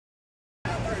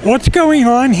What's going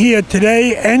on here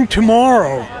today and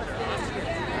tomorrow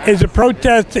is a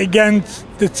protest against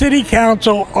the City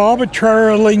Council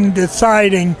arbitrarily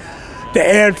deciding to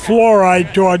add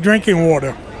fluoride to our drinking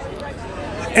water,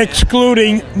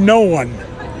 excluding no one.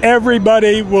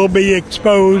 Everybody will be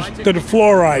exposed to the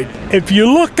fluoride. If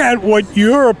you look at what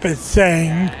Europe is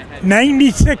saying,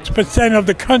 96% of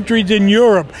the countries in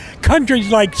Europe,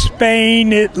 countries like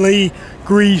Spain, Italy,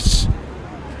 Greece,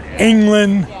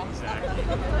 England,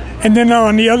 and then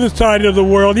on the other side of the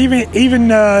world, even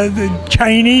the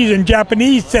Chinese and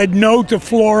Japanese said no to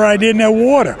fluoride in their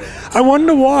water. I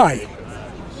wonder why.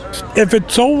 If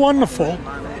it's so wonderful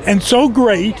and so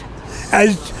great,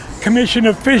 as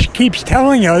Commissioner Fish keeps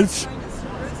telling us,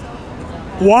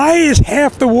 why is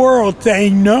half the world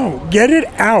saying no? Get it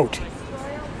out.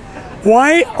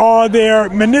 Why are there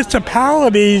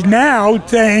municipalities now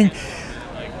saying,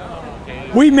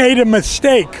 we made a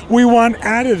mistake, we want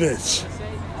out of this?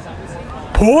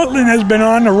 Portland has been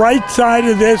on the right side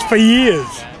of this for years.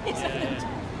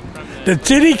 The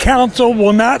City Council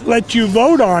will not let you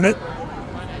vote on it.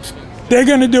 They're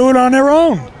going to do it on their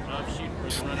own.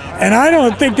 And I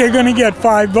don't think they're going to get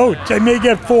 5 votes. They may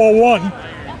get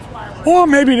 4-1, or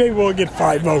maybe they will get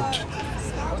 5 votes.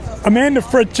 Amanda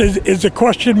Fritz is a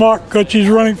question mark because she's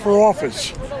running for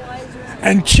office.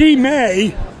 And she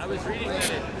may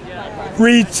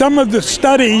read some of the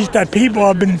studies that people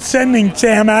have been sending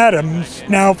Sam Adams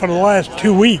now for the last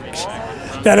 2 weeks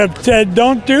that have said,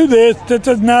 don't do this, this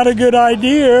is not a good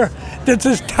idea, this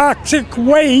is toxic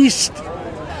waste.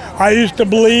 I used to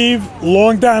believe a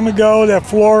long time ago that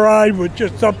fluoride was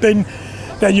just something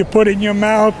that you put in your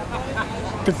mouth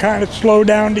to kind of slow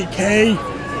down decay.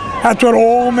 That's what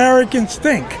all Americans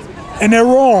think, and they're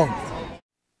wrong.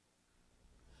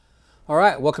 All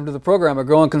right, welcome to the program, A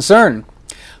Growing Concern.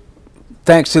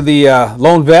 Thanks to the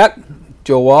lone vet,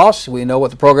 Joe Walsh. We know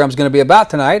what the program is going to be about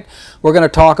tonight. We're going to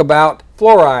talk about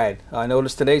fluoride. I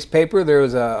noticed today's paper, there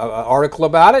was an article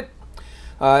about it.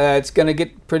 It's going to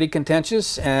get pretty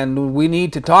contentious, and we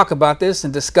need to talk about this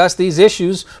and discuss these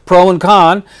issues, pro and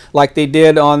con, like they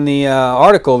did on the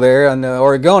article there on the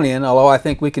Oregonian, although I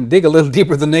think we can dig a little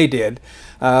deeper than they did.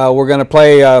 We're going to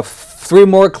play 3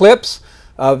 more clips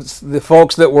of the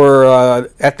folks that were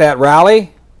at that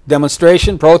rally,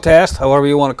 demonstration, protest, however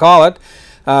you want to call it,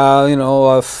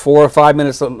 4 or 5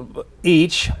 minutes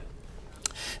each.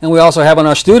 And we also have in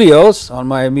our studios, on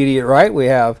my immediate right, we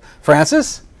have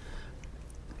Francis.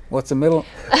 What's the middle?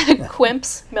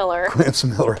 Quimps Miller. Quimps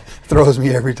Miller. Throws me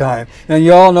every time. And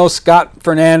you all know Scott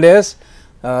Fernandez,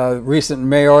 recent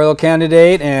mayoral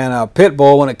candidate and a pit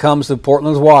bull when it comes to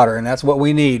Portland's water. And that's what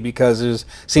we need, because it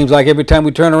seems like every time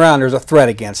we turn around there's a threat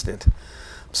against it.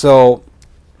 So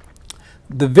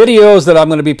the videos that I'm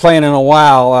going to be playing in a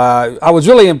while, I was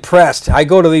really impressed. I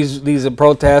go to these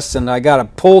protests and I got to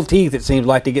pull teeth, it seems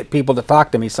like, to get people to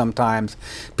talk to me sometimes.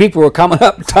 People were coming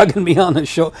up tugging me on the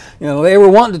show. They were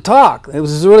wanting to talk. It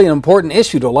was really an important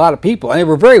issue to a lot of people, and they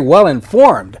were very well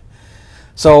informed.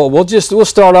 So we'll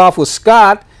start off with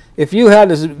Scott. If you had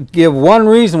to give one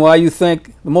reason why you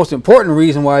think, the most important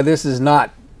reason why this is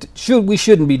not, we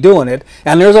shouldn't be doing it,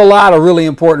 and there's a lot of really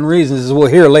important reasons, as we'll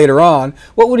hear later on,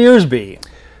 what would yours be?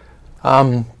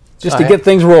 Just to get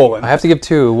things rolling. I have to give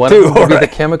 2. One would be the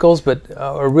chemicals, but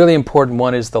a really important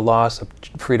one is the loss of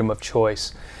freedom of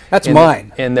choice. That's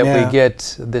mine. And that we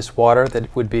get this water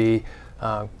that would be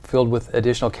filled with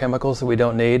additional chemicals that we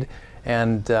don't need,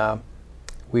 and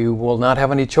we will not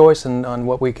have any choice on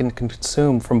what we can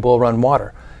consume from Bull Run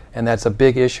water. And that's a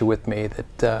big issue with me.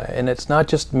 And it's not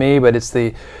just me, but it's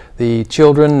the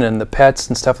children and the pets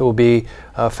and stuff that will be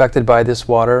affected by this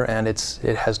water, and it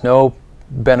has no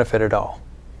benefit at all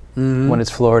when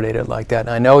it's fluoridated like that.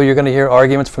 And I know you're going to hear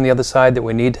arguments from the other side that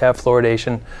we need to have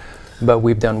fluoridation, but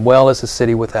we've done well as a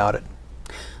city without it.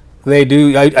 They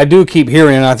do. I do keep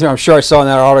hearing, and I'm sure I saw in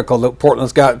that article that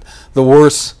Portland's got the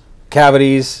worst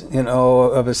cavities,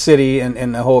 of a city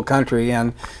in the whole country,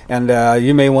 and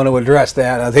you may want to address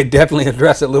that. They definitely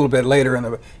address it a little bit later in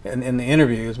the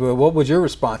interviews. But what would your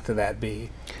response to that be?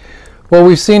 Well,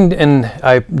 we've seen, and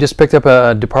I just picked up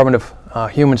a Department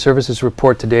of Human Services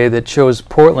report today that shows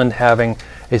Portland having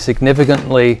a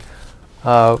significantly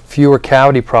fewer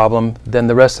cavity problem than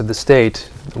the rest of the state.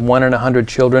 1 in 100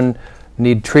 children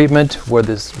need treatment, where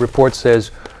this report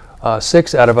says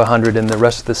 6 out of 100 in the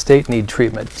rest of the state need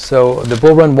treatment. So the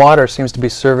Bull Run water seems to be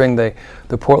serving the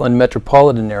Portland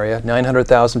metropolitan area.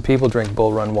 900,000 people drink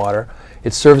Bull Run water.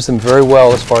 It serves them very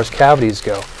well as far as cavities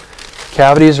go.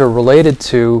 Cavities are related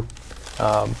to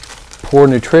poor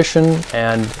nutrition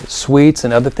and sweets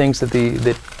and other things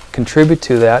that contribute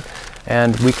to that,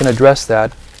 and we can address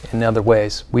that in other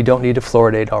ways. We don't need to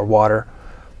fluoridate our water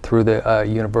through the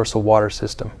universal water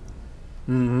system.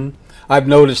 I've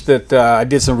noticed that I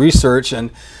did some research,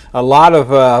 and a lot of,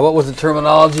 what was the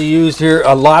terminology used here?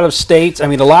 A lot of states, I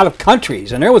mean a lot of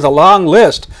countries, and there was a long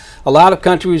list. A lot of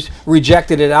countries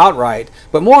rejected it outright.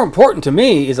 But more important to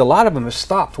me is a lot of them have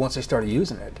stopped once they started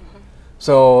using it.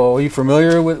 So are you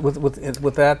familiar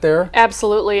with that there?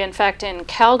 Absolutely. In fact, in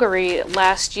Calgary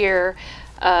last year,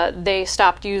 they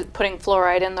stopped putting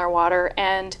fluoride in their water,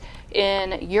 and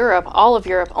in Europe, all of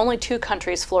Europe, only 2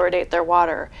 countries fluoridate their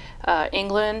water,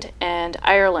 England and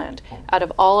Ireland. Out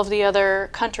of all of the other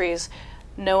countries,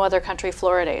 no other country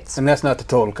fluoridates. And that's not the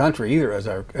total country either, as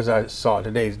I saw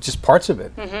today, just parts of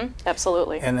it.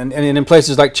 Absolutely. And in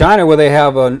places like China, where they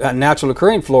have a natural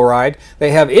occurring fluoride,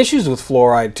 they have issues with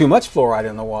fluoride, too much fluoride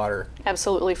in the water.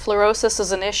 Absolutely. Fluorosis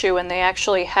is an issue, and they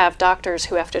actually have doctors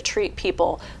who have to treat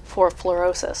people for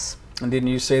fluorosis. And didn't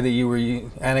you say that you were,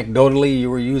 anecdotally,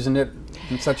 you were using it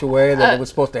in such a way that it was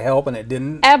supposed to help and it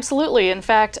didn't? Absolutely. In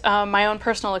fact, my own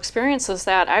personal experience is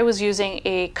that I was using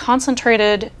a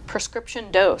concentrated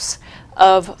prescription dose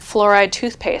of fluoride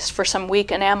toothpaste for some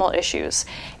weak enamel issues.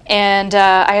 And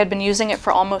I had been using it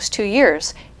for almost 2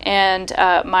 years. And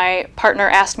my partner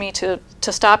asked me to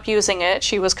stop using it.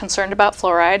 She was concerned about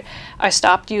fluoride. I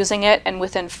stopped using it, and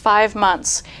within 5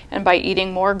 months, and by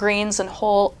eating more greens and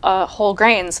whole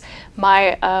grains,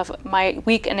 my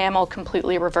weak enamel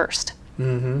completely reversed.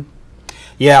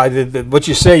 Yeah, what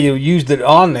you say, you used it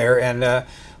on there, and a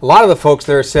lot of the folks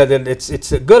there said that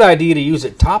it's a good idea to use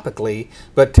it topically,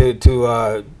 but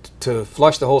to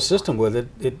flush the whole system with it,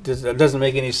 it doesn't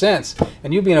make any sense.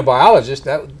 And you being a biologist,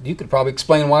 you could probably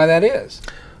explain why that is.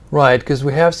 Right, because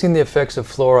we have seen the effects of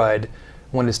fluoride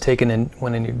when it's taken in,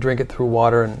 when you drink it through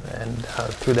water and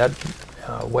through that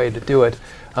way to do it.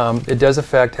 It does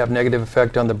have negative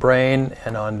effect on the brain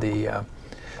and on the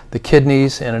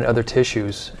kidneys and in other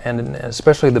tissues, and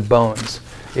especially the bones.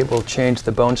 It will change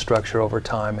the bone structure over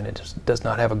time, and it just does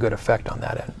not have a good effect on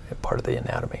that part of the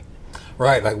anatomy.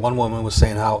 Right, like one woman was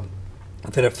saying how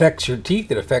if it affects your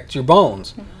teeth, it affects your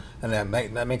bones, and that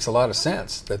makes a lot of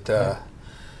sense. That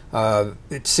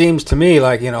it seems to me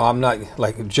like, I'm not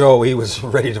like Joe. He was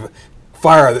ready to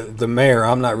fire the mayor.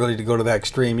 I'm not ready to go to that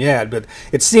extreme yet, but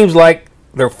it seems like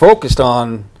they're focused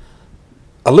on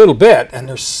a little bit, and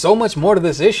there's so much more to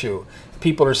this issue.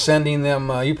 People are sending them.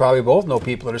 You probably both know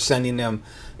people that are sending them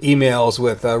emails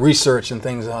with research and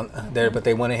things on there, but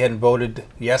they went ahead and voted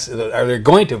yes, or they're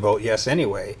going to vote yes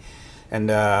anyway.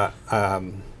 And I'm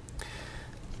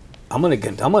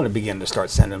gonna begin to start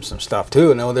sending them some stuff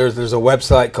too. There's a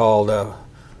website called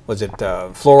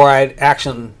Fluoride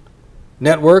Action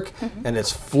Network, and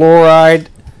it's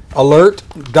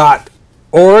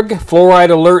fluoridealert.org,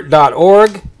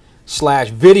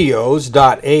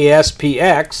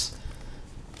 fluoridealert.org/videos.aspx,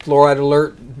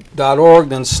 fluoridealert.org,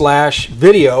 then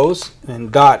 /videos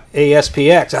and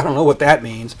 .aspx. I don't know what that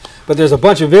means, but there's a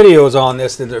bunch of videos on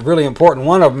this that are really important.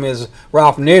 One of them is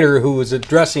Ralph Nader, who was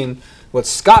addressing what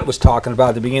Scott was talking about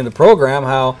at the beginning of the program,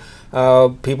 how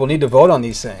people need to vote on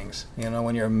these things.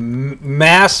 When you're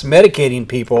mass medicating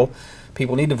people,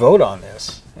 people need to vote on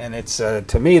this. And it's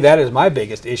to me, that is my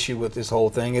biggest issue with this whole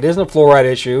thing. It isn't a fluoride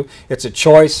issue. It's a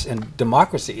choice and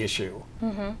democracy issue.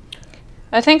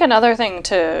 I think another thing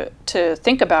to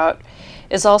think about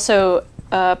is also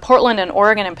Portland and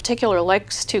Oregon in particular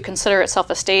likes to consider itself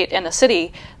a state and a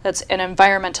city that's an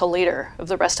environmental leader of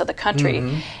the rest of the country.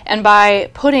 And by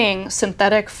putting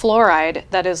synthetic fluoride,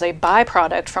 that is a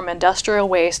byproduct from industrial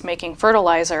waste making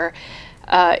fertilizer,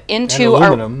 into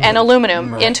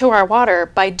aluminum into our water,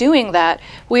 by doing that,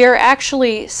 we are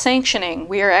actually sanctioning,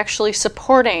 we are actually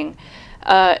supporting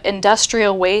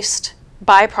industrial waste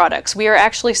byproducts. We are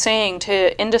actually saying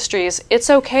to industries,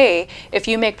 it's okay if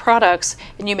you make products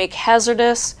and you make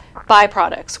hazardous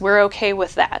byproducts. We're okay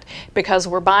with that because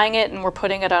we're buying it and we're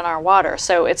putting it on our water.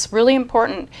 So it's really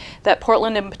important that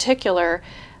Portland in particular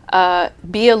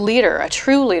be a leader, a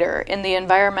true leader in the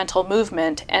environmental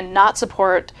movement, and not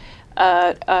support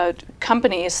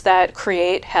companies that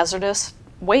create hazardous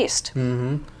waste.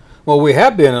 Well, we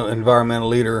have been an environmental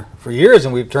leader for years,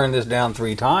 and we've turned this down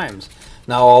 3 times.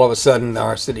 Now all of a sudden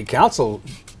our city council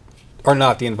are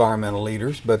not the environmental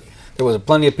leaders, but there was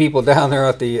plenty of people down there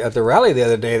at the rally the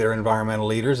other day that are environmental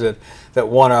leaders that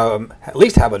want to at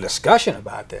least have a discussion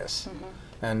about this.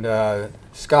 And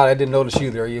Scott, I didn't notice you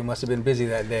there. You must have been busy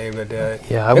that day, but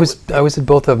yeah, I was at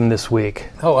both of them this week.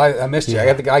 Oh, I missed you.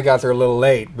 I got there a little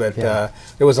late, but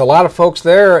there was a lot of folks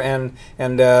there, and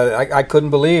I couldn't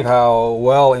believe how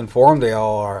well informed they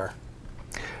all are.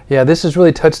 Yeah, this has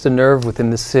really touched a nerve within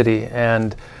the city,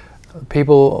 and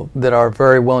people that are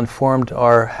very well informed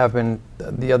have been,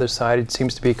 the other side, it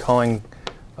seems to be calling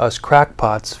us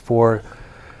crackpots for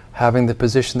having the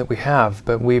position that we have.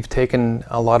 But we've taken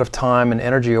a lot of time and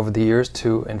energy over the years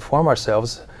to inform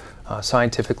ourselves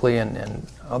scientifically and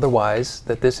otherwise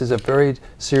that this is a very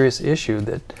serious issue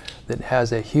that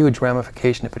has a huge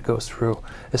ramification if it goes through,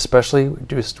 especially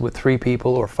just with 3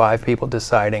 people or 5 people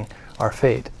deciding our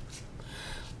fate.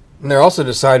 And they're also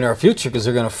deciding our future because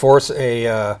they're going to force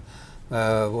a,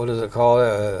 what is it called?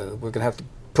 We're going to have to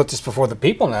put this before the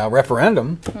people now,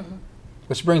 referendum. Mm-hmm.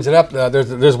 Which brings it up,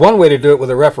 there's one way to do it with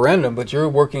a referendum, but you're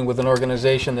working with an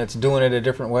organization that's doing it a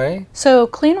different way? So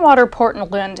Clean Water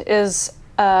Portland is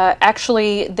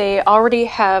actually, they already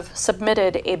have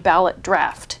submitted a ballot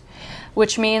draft,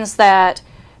 which means that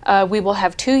we will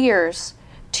have 2 years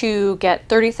to get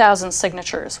 30,000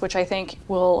 signatures, which I think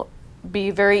will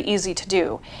be very easy to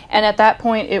do. And at that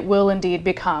point, it will indeed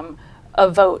become a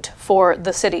vote for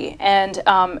the city. And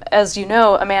as you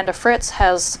know, Amanda Fritz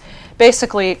has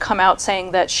basically come out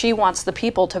saying that she wants the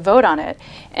people to vote on it.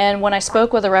 And when I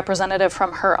spoke with a representative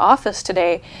from her office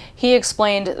today, he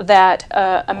explained that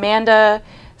Amanda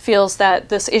feels that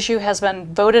this issue has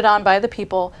been voted on by the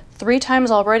people 3 times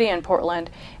already in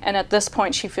Portland, and at this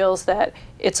point she feels that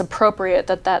it's appropriate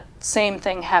that that same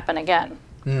thing happen again.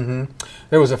 Mm-hmm.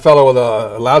 There was a fellow with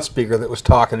a loudspeaker that was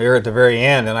talking there at the very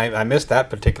end, and I missed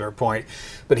that particular point.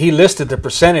 But he listed the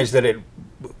percentage that it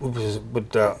was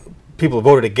with people who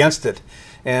voted against it,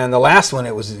 and the last one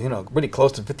it was really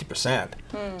close to 50%.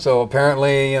 So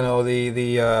apparently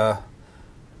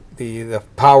the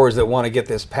powers that want to get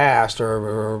this passed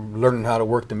are learning how to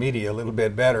work the media a little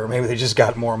bit better. Maybe they just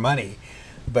got more money.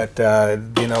 But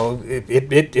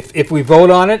if we vote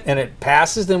on it and it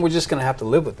passes, then we're just going to have to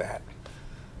live with that.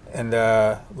 And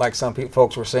like some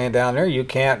folks were saying down there, you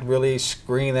can't really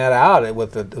screen that out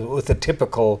with the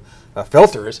typical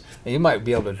filters. And you might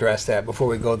be able to address that before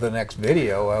we go to the next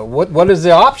video. What is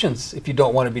the options if you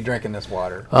don't want to be drinking this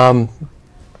water?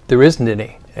 There isn't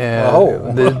any.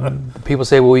 The people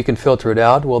say, well, you can filter it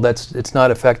out. Well, it's not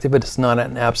effective, but it's not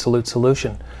an absolute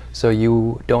solution. So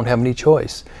you don't have any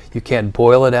choice. You can't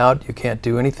boil it out. You can't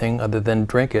do anything other than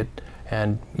drink it,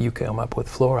 and you come up with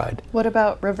fluoride. What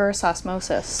about reverse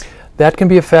osmosis? That can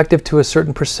be effective to a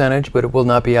certain percentage, but it will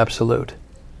not be absolute,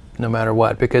 no matter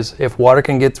what. Because if water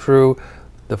can get through,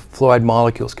 the fluoride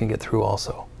molecules can get through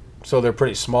also. So they're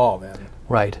pretty small then.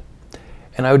 Right.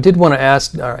 And I did want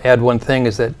to add one thing,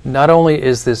 is that not only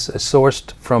is this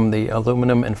sourced from the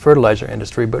aluminum and fertilizer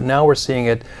industry, but now we're seeing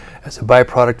it as a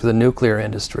byproduct of the nuclear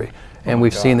industry. And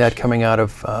we've seen that coming out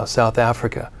of South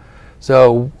Africa.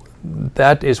 So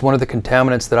that is one of the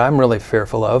contaminants that I'm really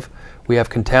fearful of. We have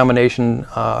contamination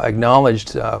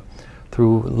acknowledged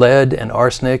through lead and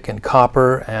arsenic and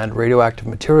copper and radioactive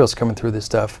materials coming through this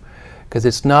stuff, because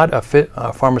it's not a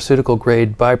pharmaceutical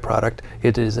grade byproduct,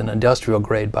 it is an industrial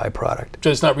grade byproduct. So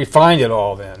it's not refined at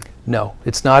all then? No,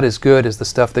 it's not as good as the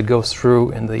stuff that goes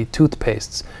through in the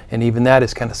toothpastes, and even that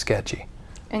is kind of sketchy.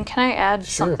 And can I add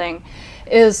something?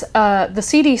 Is the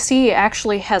CDC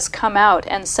actually has come out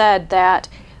and said that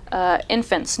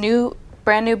infants,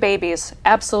 brand new babies,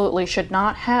 absolutely should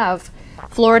not have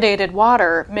fluoridated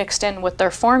water mixed in with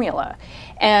their formula.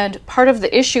 And part of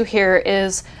the issue here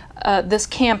is this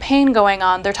campaign going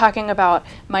on. They're talking about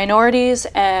minorities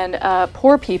and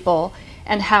poor people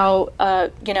and how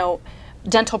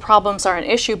dental problems are an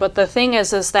issue. But the thing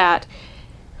is that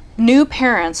new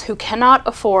parents who cannot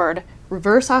afford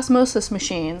reverse osmosis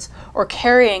machines or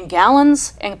carrying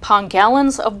gallons upon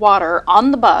gallons of water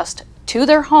on the bus to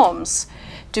their homes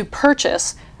to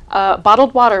purchase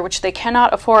bottled water, which they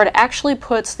cannot afford, actually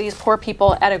puts these poor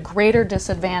people at a greater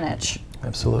disadvantage.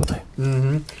 Absolutely.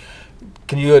 Mm-hmm.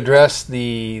 Can you address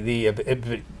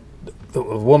if a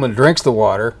woman drinks the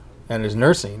water and is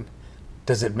nursing,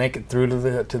 does it make it through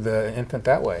to the infant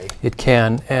that way? It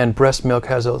can, and breast milk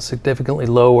has a significantly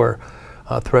lower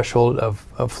threshold of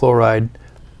fluoride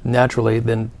naturally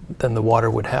than the water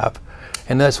would have.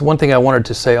 And that's one thing I wanted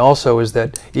to say also, is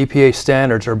that EPA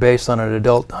standards are based on an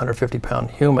adult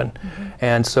 150-pound human. Mm-hmm.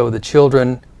 And so the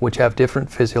children, which have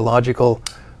different physiological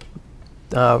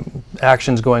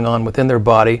actions going on within their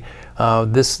body,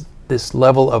 this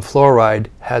level of fluoride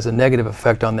has a negative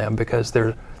effect on them because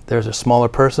there's a smaller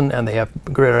person and they have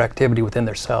greater activity within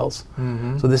their cells.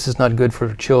 Mm-hmm. So this is not good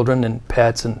for children and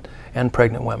pets and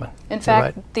pregnant women. In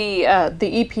fact, the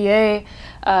EPA,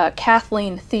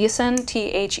 Kathleen Thiessen,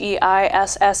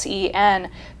 Theissen,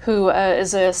 who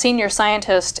is a senior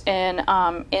scientist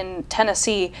in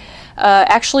Tennessee,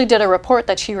 actually did a report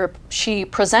that she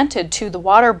presented to the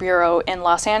Water Bureau in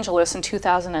Los Angeles in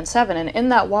 2007. And in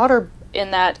that water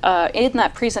in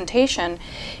that presentation,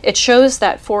 it shows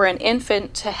that for an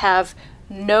infant to have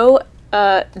no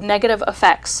negative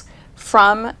effects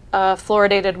from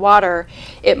fluoridated water,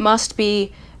 it must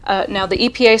be, now the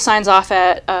EPA signs off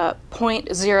at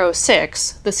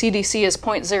 0.06, the CDC is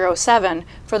 0.07.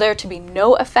 For there to be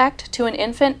no effect to an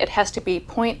infant, it has to be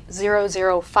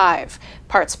 0.005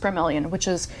 parts per million, which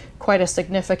is quite a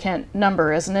significant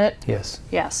number, isn't it? Yes.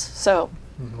 Yes. So.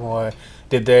 Boy,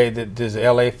 does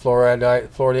LA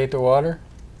fluoridate the water?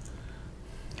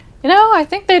 You know, I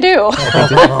think they do.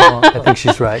 I think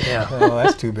she's right, yeah. Oh,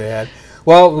 that's too bad.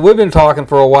 Well, we've been talking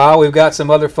for a while. We've got some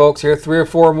other folks here, 3 or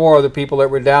 4 more of the people that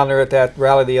were down there at that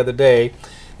rally the other day.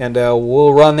 And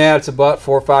we'll run that. It's about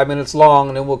 4 or 5 minutes long,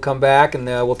 and then we'll come back and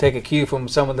we'll take a cue from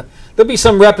some of the... There'll be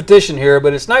some repetition here,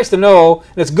 but it's nice to know,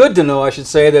 and it's good to know, I should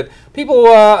say, that people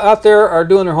out there are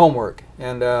doing their homework.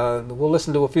 And we'll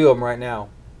listen to a few of them right now.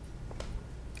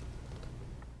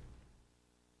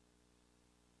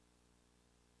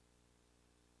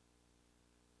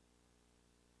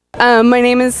 My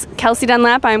name is Kelsey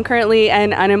Dunlap. I'm currently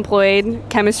an unemployed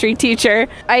chemistry teacher.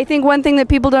 I think one thing that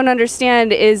people don't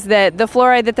understand is that the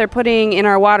fluoride that they're putting in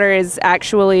our water is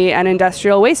actually an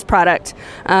industrial waste product.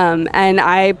 And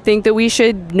I think that we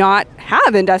should not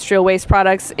have industrial waste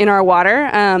products in our water.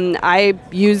 I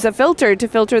use a filter to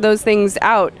filter those things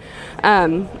out.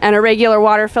 And a regular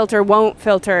water filter won't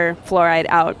filter fluoride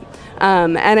out.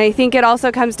 And I think it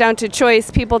also comes down to choice.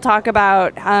 People talk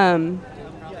about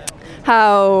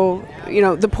how, you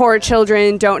know, the poor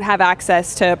children don't have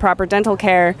access to proper dental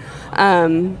care,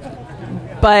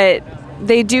 but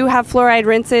they do have fluoride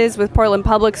rinses with Portland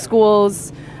Public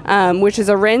Schools, which is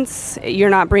a rinse.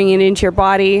 You're not bringing it into your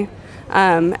body.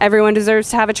 Everyone deserves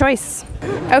to have a choice.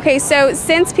 Okay, so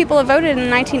since people have voted in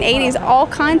the 1980s, all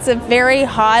kinds of very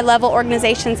high-level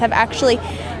organizations have actually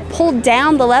pulled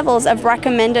down the levels of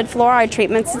recommended fluoride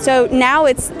treatments. So now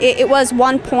it was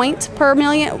 1 point per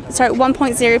million, sorry,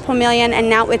 1.0 per million, and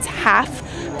now it's half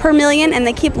per million, and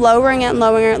they keep lowering it and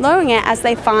lowering it and lowering it as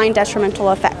they find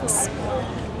detrimental effects.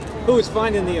 Who is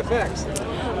finding the effects?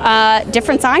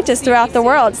 Different scientists throughout the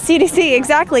world. CDC,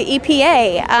 exactly,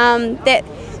 EPA.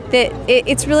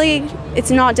 It's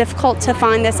not difficult to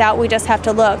find this out. We just have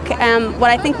to look.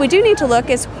 What I think we do need to look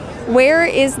is, where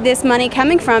is this money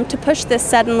coming from to push this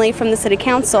suddenly from the City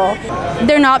Council?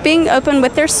 They're not being open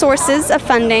with their sources of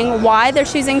funding, why they're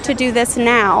choosing to do this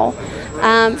now.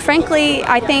 Frankly,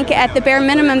 I think at the bare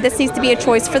minimum, this needs to be a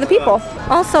choice for the people.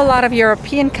 Also, a lot of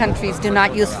European countries do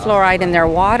not use fluoride in their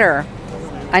water.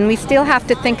 And we still have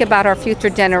to think about our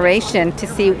future generation to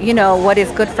see, you know, what is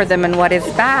good for them and what is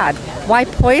bad. Why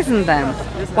poison them?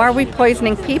 Why are we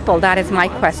poisoning people? That is my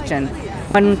question.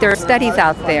 When there are studies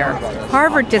out there,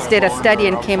 Harvard just did a study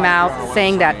and came out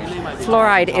saying that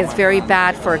fluoride is very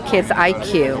bad for a kid's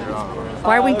IQ.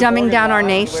 Why are we dumbing down our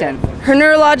nation? Her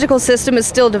neurological system is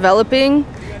still developing.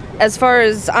 As far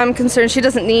as I'm concerned, she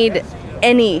doesn't need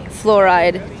any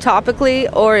fluoride topically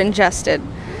or ingested.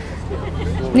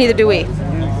 Neither do we.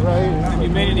 Have you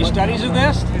made any studies of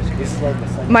this?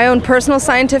 My own personal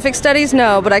scientific studies,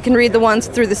 no, but I can read the ones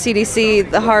through the CDC,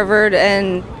 the Harvard,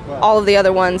 and all of the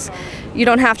other ones. You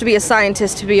don't have to be a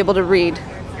scientist to be able to read.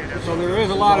 So there is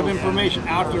a lot of information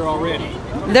out there already.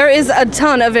 There is a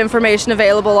ton of information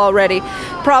available already.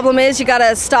 Problem is, you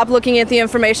gotta stop looking at the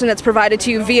information that's provided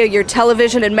to you via your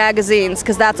television and magazines,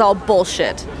 because that's all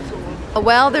bullshit.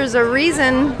 Well, there's a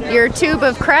reason your tube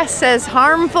of Crest says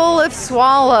harmful if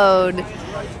swallowed.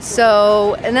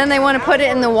 So, and then they want to put it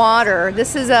in the water.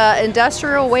 This is a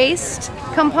industrial waste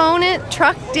component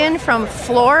trucked in from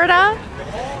Florida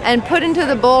and put into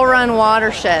the Bull Run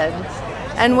watershed.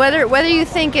 And whether you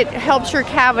think it helps your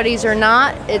cavities or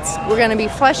not, we're going to be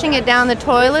flushing it down the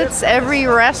toilets. Every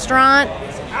restaurant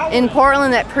in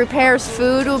Portland that prepares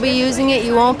food will be using it.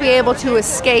 You won't be able to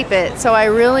escape it. So I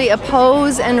really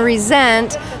oppose and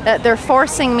resent that they're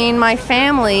forcing me and my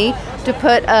family to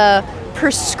put a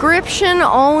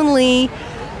prescription-only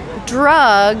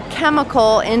drug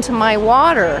chemical into my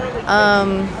water.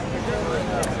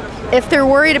 If they're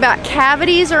worried about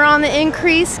cavities are on the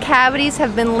increase, cavities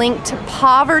have been linked to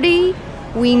poverty.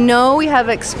 We know we have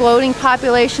an exploding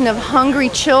population of hungry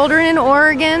children in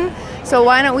Oregon. So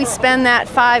why don't we spend that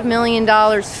 $5 million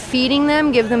feeding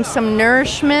them, give them some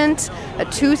nourishment, a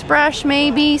toothbrush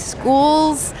maybe,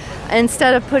 schools,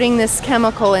 instead of putting this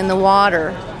chemical in the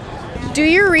water. Do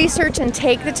your research and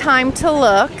take the time to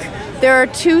look. There are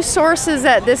 2 sources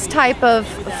that this type of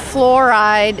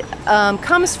fluoride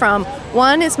comes from.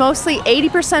 One is mostly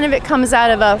 80% of it comes out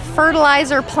of a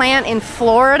fertilizer plant in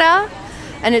Florida,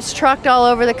 and it's trucked all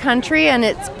over the country, and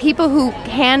it's people who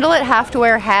handle it have to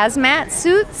wear hazmat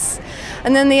suits.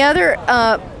 And then the other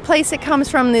place it comes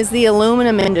from is the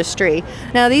aluminum industry.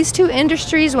 Now these two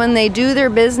industries, when they do their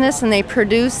business and they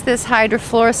produce this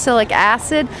hydrofluorosilicic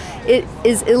acid, it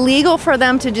is illegal for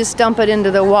them to just dump it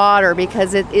into the water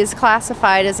because it is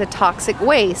classified as a toxic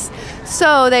waste.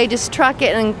 So they just truck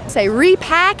it and say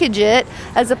repackage it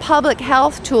as a public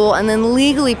health tool and then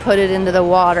legally put it into the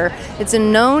water. It's a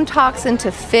known toxin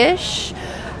to fish.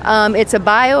 It's a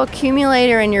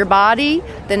bioaccumulator in your body.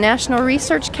 The National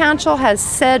Research Council has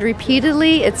said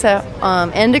repeatedly it's a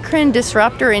endocrine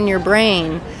disruptor in your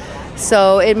brain.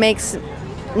 So it makes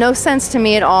no sense to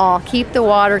me at all. Keep the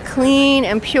water clean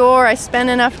and pure. I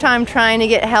spend enough time trying to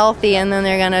get healthy, and then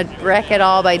they're going to wreck it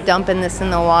all by dumping this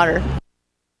in the water.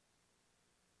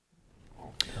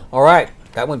 All right,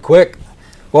 that went quick.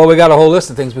 Well, we got a whole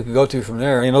list of things we could go to from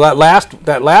there. You know, that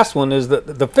last one is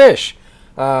the fish.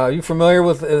 Are you familiar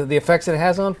with the effects it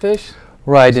has on fish?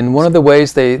 Right, and one of the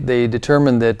ways they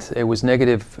determined that it was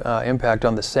negative impact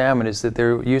on the salmon is that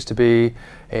there used to be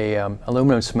a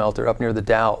aluminum smelter up near the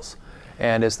Dalles,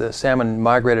 and as the salmon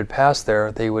migrated past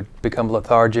there, they would become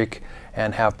lethargic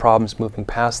and have problems moving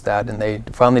past that, and they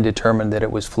finally determined that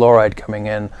it was fluoride coming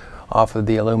in off of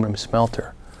the aluminum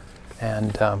smelter,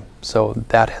 and so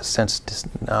that has since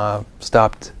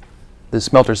stopped. The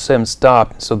smelter's since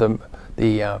stopped, so the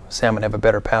salmon have a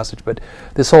better passage. But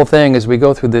this whole thing, as we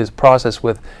go through this process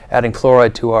with adding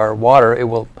fluoride to our water,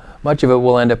 much of it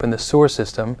will end up in the sewer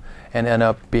system and end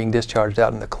up being discharged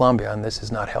out in the Columbia, and this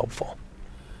is not helpful.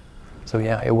 So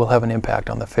yeah, it will have an impact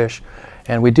on the fish.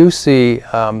 And we do see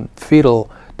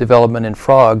fetal development in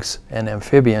frogs and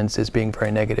amphibians as being very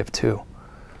negative too,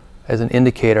 as an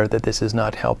indicator that this is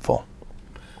not helpful.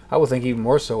 I would think even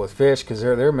more so with fish, because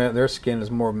their skin is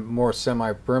more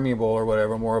semi-permeable or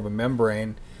whatever, more of a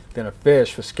membrane than a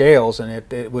fish with scales, and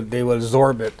they would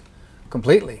absorb it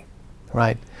completely.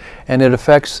 Right, and it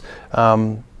affects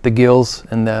the gills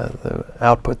and the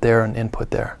output there and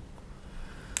input there.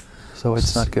 So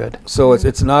it's not good. So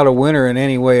it's not a winner in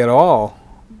any way at all.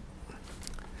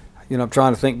 You know, I'm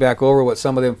trying to think back over what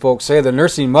some of them folks say. The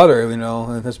nursing mother, you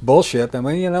know, that's bullshit. I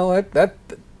mean, you know,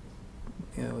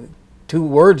 you know, 2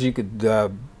 words you could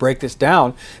break this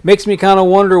down. Makes me kind of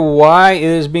wonder why it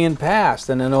is being passed.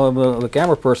 And I know the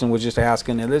camera person was just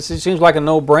asking, and it seems like a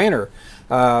no-brainer.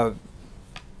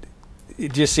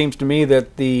 It just seems to me that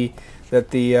if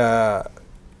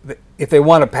they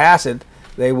want to pass it,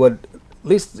 they would at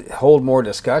least hold more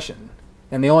discussion.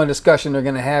 And the only discussion they're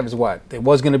going to have is what? It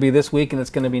was going to be this week and it's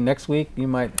going to be next week? You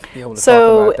might be able to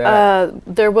talk about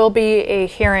that. There will be a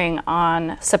hearing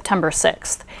on September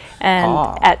 6th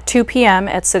and at 2 p.m.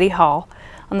 at City Hall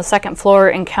on the 2nd floor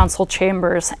in council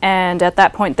chambers. And at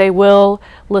that point, they will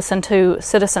listen to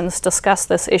citizens discuss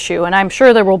this issue. And I'm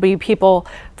sure there will be people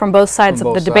from both sides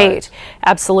of the debate.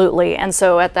 Absolutely. And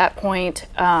so at that point,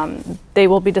 they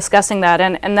will be discussing that.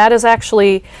 And that is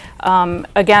actually,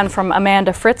 again, from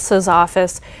Amanda Fritz's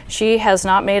office. She has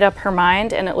not made up her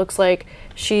mind, and it looks like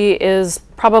she is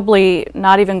probably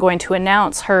not even going to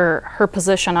announce her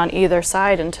position on either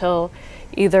side until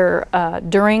either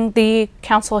during the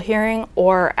council hearing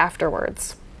or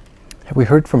afterwards. Have we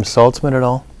heard from Saltzman at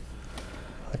all?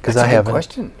 Because I haven't. That's a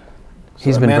good question.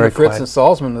 He's So been Amanda very Fritz quiet. and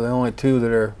Salzman are the only 2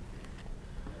 that are,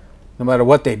 no matter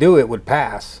what they do, it would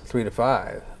pass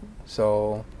 3-5.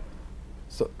 So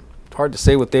it's hard to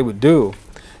say what they would do.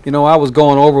 You know, I was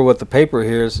going over what the paper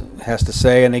here has to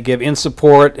say, and they give in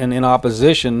support and in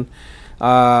opposition.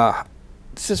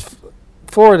 This is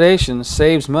fluoridation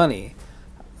saves money.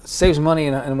 Saves money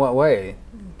in what way?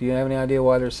 Do you have any idea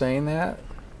why they're saying that?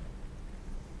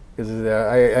 Because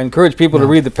I encourage people to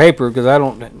read the paper, because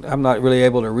I'm not really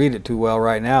able to read it too well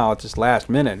right now. It's just last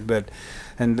minute,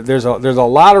 and there's a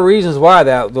lot of reasons why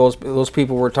those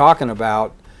people were talking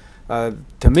about.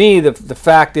 To me, the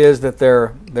fact is that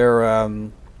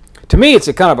to me it's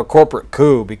a kind of a corporate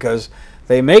coup, because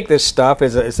they make this stuff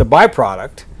as a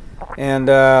byproduct. And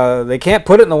they can't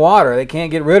put it in the water. They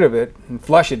can't get rid of it and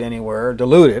flush it anywhere or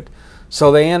dilute it.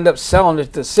 So they end up selling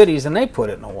it to cities, and they put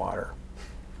it in the water.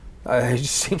 It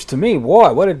just seems to me,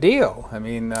 boy, what a deal. I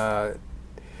mean,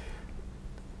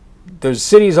 there's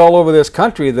cities all over this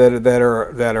country that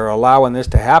are allowing this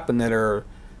to happen. That are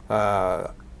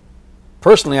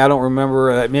personally, I don't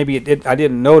remember. Maybe I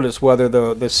didn't notice whether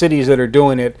the cities that are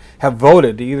doing it have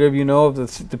voted. Do either of you know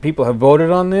if the people have voted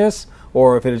on this,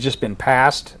 or if it has just been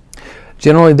passed?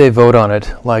 Generally, they vote on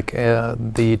it. Like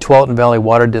the Tualatin Valley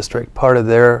Water District, part of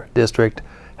their district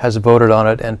has voted on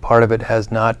it, and part of it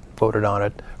has not voted on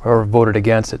it or voted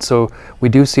against it. So we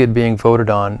do see it being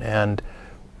voted on, and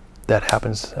that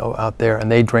happens out there.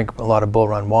 And they drink a lot of Bull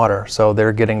Run water, so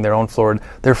they're getting their own fluoridation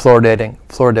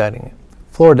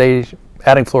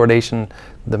adding fluoridation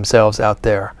themselves out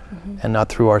there and not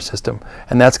through our system.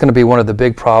 And that's going to be one of the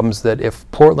big problems, that if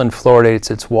Portland fluoridates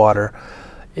its water,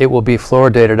 it will be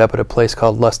fluoridated up at a place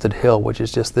called Lusted Hill, which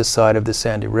is just this side of the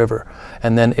Sandy River.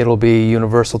 And then it'll be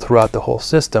universal throughout the whole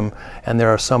system. And there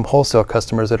are some wholesale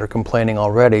customers that are complaining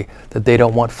already that they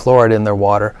don't want fluoride in their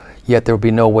water, yet there will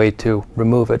be no way to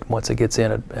remove it once it gets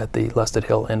in at the Lusted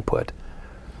Hill input.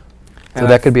 So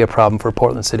that could be a problem for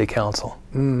Portland City Council.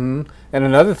 And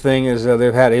another thing is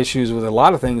they've had issues with a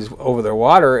lot of things over their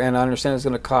water, and I understand it's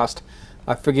going to cost,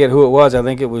 I forget who it was, I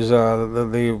think it was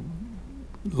the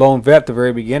lone vet at the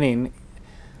very beginning,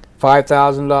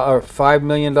 $5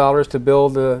 million to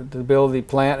build the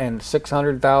plant, and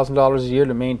 $600,000 a year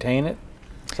to maintain it,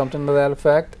 something to that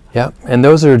effect. Yeah, and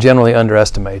those are generally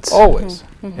underestimates. Always.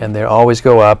 And they always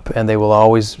go up, and they will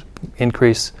always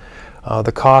increase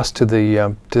the cost to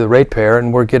the ratepayer,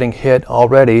 and we're getting hit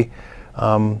already.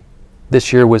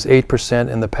 This year was 8%.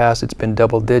 In the past, it's been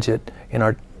double-digit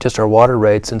in just our water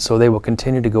rates, and so they will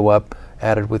continue to go up,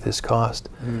 added with this cost.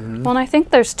 Well, and I think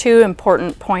there's two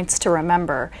important points to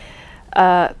remember.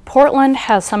 Portland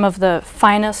has some of the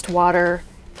finest water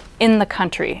in the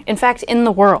country, in fact, in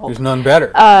the world. There's none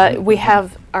better. We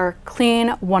have our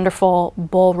clean, wonderful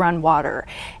Bull Run water.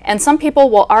 And some people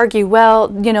will argue,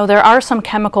 well, you know, there are some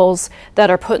chemicals that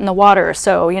are put in the water,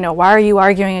 so, you know, why are you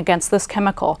arguing against this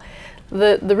chemical?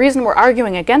 The reason we're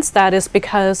arguing against that is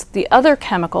because the other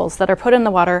chemicals that are put in the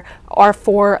water are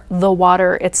for the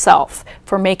water itself,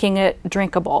 for making it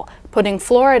drinkable. Putting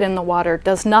fluoride in the water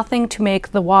does nothing to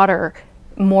make the water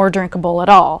more drinkable at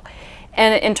all.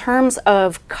 And in terms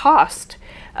of cost,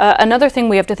 another thing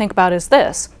we have to think about is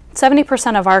this.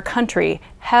 70% of our country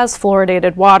has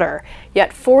fluoridated water,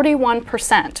 yet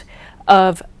 41%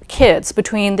 of kids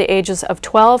between the ages of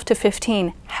 12 to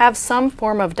 15 have some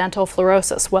form of dental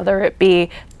fluorosis, whether it be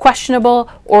questionable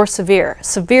or severe.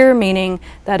 Severe meaning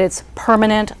that it's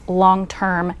permanent,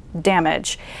 long-term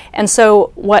damage. And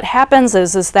so what happens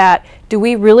is that, do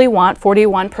we really want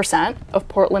 41% of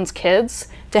Portland's kids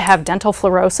to have dental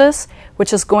fluorosis,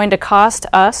 which is going to cost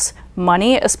us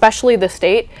money, especially the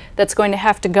state that's going to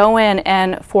have to go in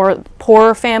and, for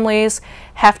poor families,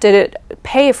 have to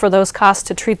pay for those costs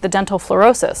to treat the dental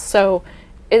fluorosis. So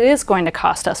it is going to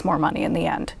cost us more money in the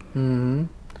end.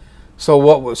 So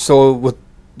what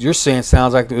you're saying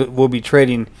sounds like we'll be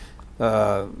trading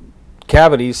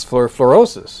cavities for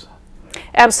fluorosis.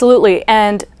 Absolutely.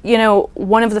 And, you know,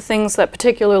 one of the things that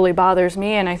particularly bothers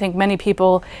me, and I think many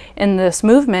people in this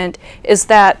movement, is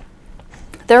that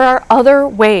there are other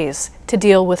ways to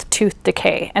deal with tooth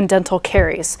decay and dental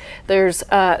caries. There's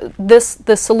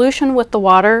the solution with the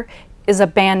water is a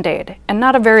Band-Aid, and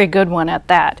not a very good one at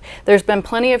that. There's been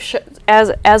plenty of,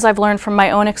 as I've learned from my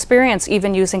own experience,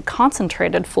 even using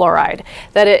concentrated fluoride,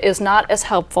 that it is not as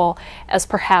helpful as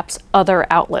perhaps other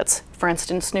outlets, for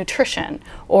instance, nutrition,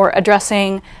 or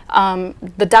addressing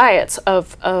the diets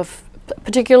of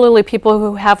particularly people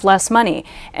who have less money,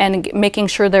 and making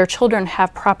sure their children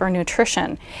have proper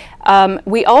nutrition.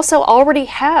 We also already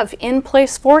have in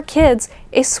place for kids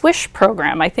a SWISH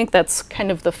program. I think that's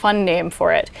kind of the fun name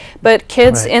for it. But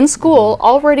kids in school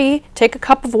already take a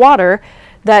cup of water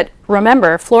that,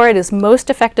 remember, fluoride is most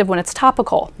effective when it's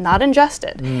topical, not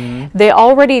ingested. They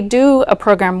already do a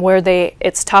program where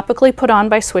it's topically put on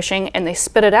by swishing and they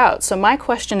spit it out. So my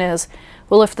question is,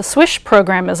 well, if the SWISH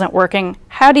program isn't working,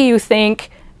 how do you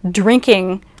think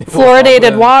drinking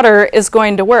fluoridated water is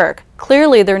going to work?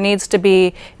 Clearly there needs to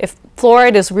be, if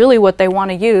fluoride is really what they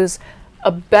want to use,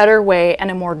 a better way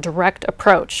and a more direct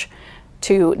approach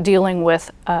to dealing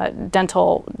with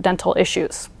dental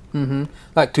issues.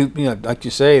 Like like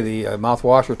you say, the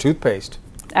mouthwash or toothpaste.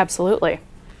 Absolutely.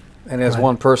 And as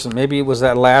one person, maybe it was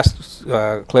that last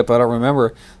clip, I don't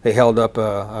remember, they held up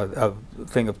a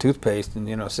thing of toothpaste and,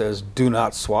 it says, "Do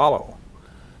not swallow."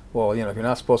 Well, if you're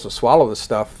not supposed to swallow the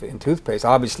stuff in toothpaste,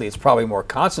 obviously it's probably more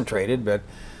concentrated, but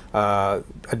I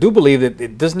do believe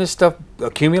that, doesn't this stuff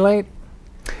accumulate?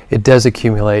 It does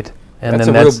accumulate. And that's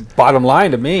then a real bottom line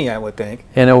to me, I would think.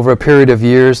 And over a period of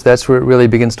years, that's where it really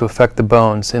begins to affect the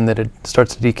bones, in that it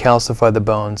starts to decalcify the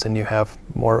bones and you have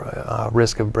more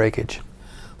risk of breakage.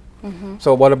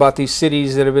 So what about these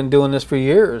cities that have been doing this for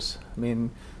years? I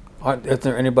mean, is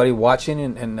there anybody watching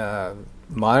and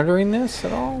monitoring this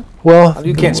at all? Well,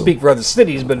 you can't speak for other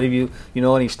cities, but if you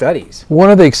know any studies.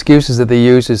 One of the excuses that they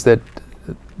use is that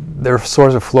their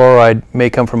source of fluoride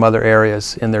may come from other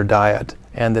areas in their diet,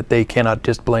 and that they cannot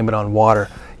just blame it on water.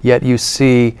 Yet you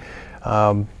see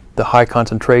the high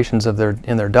concentrations in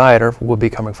their diet will be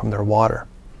coming from their water.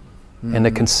 And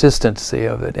the consistency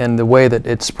of it and the way that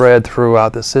it's spread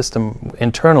throughout the system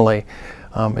internally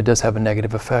it does have a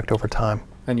negative effect over time.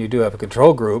 And you do have a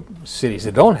control group, cities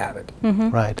that don't have it.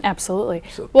 Right. Absolutely.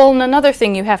 Well, and another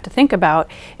thing you have to think about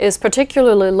is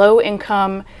particularly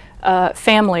low-income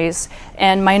families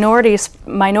and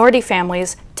minority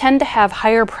families tend to have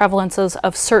higher prevalences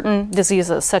of certain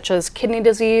diseases such as kidney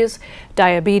disease,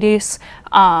 diabetes,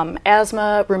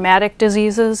 asthma, rheumatic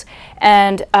diseases,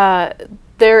 and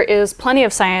there is plenty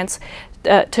of science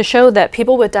to show that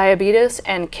people with diabetes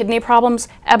and kidney problems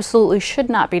absolutely should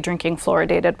not be drinking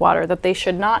fluoridated water, that they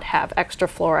should not have extra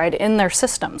fluoride in their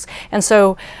systems. And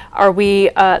so are we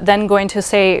then going to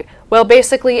say, well,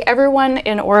 basically everyone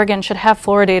in Oregon should have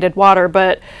fluoridated water,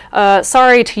 but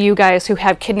sorry to you guys who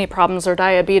have kidney problems or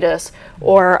diabetes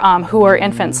or who are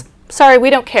infants. Sorry,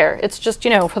 we don't care. It's just,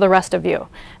 for the rest of you.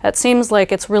 It seems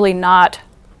like it's really not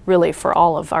really for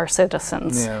all of our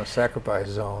citizens. Yeah, sacrifice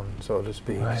zone, so to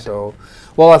speak. Right. So,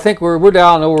 well, I think we're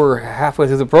down over halfway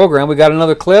through the program. We got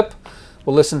another clip.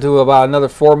 We'll listen to about another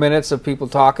 4 minutes of people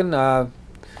talking. I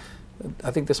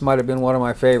think this might have been one of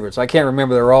my favorites. I can't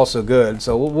remember. They're all so good.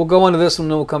 So we'll go into this one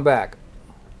and then we'll come back.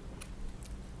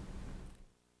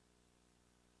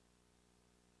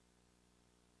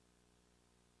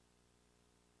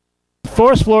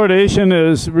 Forced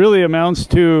fluoridation really amounts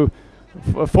to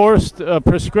forced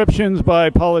prescriptions by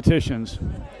politicians.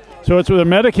 So it's they're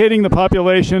medicating the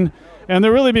population, and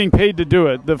they're really being paid to do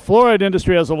it. The fluoride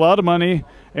industry has a lot of money,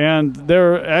 and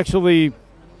they're actually,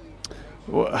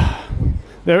 I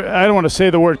don't want to say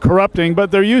the word corrupting,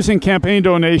 but they're using campaign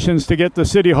donations to get to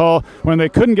City Hall when they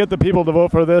couldn't get the people to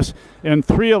vote for this. In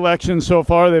 3 elections so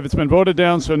far, it's been voted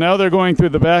down, so now they're going through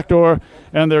the back door,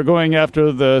 and they're going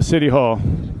after the City Hall.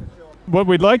 What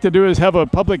we'd like to do is have a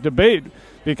public debate,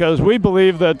 because we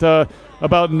believe that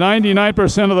about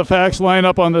 99% of the facts line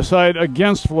up on the side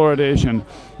against fluoridation,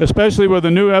 especially with the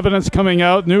new evidence coming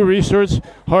out, new research.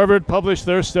 Harvard published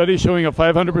their study showing a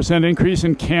 500% increase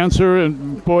in cancer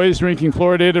in boys drinking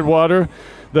fluoridated water.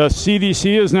 The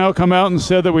CDC has now come out and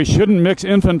said that we shouldn't mix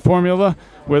infant formula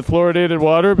with fluoridated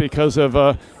water because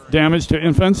of damage to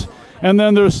infants. And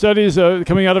then there's studies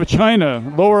coming out of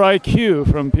China, lower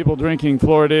IQ from people drinking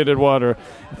fluoridated water,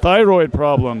 thyroid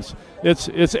problems.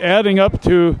 It's adding up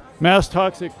to mass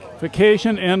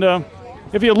toxification. And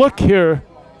if you look here,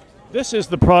 this is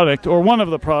the product, or one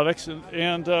of the products,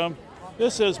 and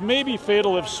this says maybe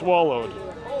fatal if swallowed,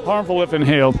 harmful if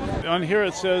inhaled. On here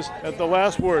it says, at the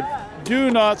last word,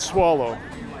 do not swallow.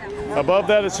 Above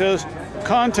that it says,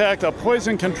 contact a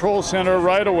poison control center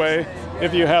right away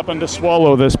if you happen to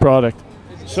swallow this product.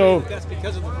 So that's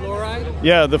because of the fluoride?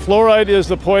 Yeah, the fluoride is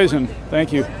the poison.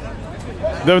 Thank you.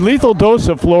 The lethal dose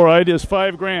of fluoride is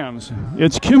 5 grams.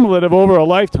 It's cumulative over a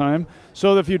lifetime,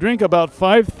 so if you drink about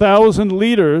 5,000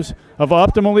 liters of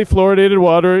optimally fluoridated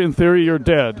water, in theory, you're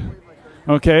dead.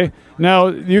 Okay? Now,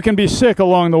 you can be sick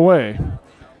along the way.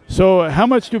 So how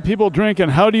much do people drink,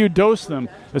 and how do you dose them?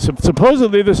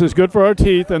 Supposedly this is good for our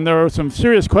teeth, and there are some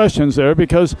serious questions there,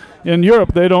 because in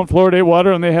Europe they don't fluoridate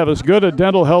water and they have as good a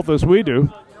dental health as we do.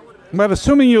 But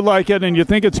assuming you like it and you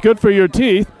think it's good for your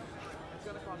teeth,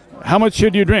 how much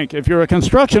should you drink? If you're a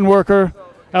construction worker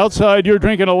outside, you're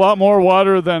drinking a lot more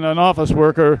water than an office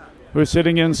worker who's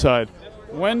sitting inside.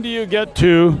 When do you get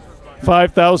to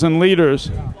 5,000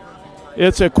 liters?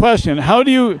 It's a question. How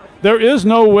do you, there is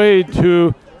no way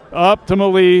to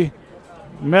optimally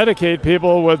medicate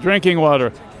people with drinking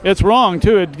water. It's wrong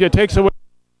too. It takes away,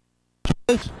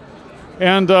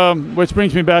 and which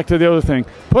brings me back to the other thing.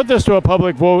 Put this to a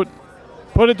public vote.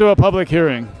 Put it to a public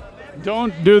hearing.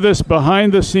 Don't do this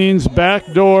behind the scenes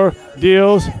backdoor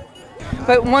deals.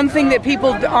 But one thing that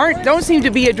people don't seem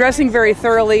to be addressing very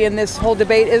thoroughly in this whole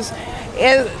debate is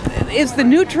the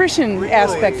nutrition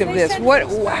aspect of this.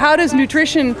 How does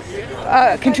nutrition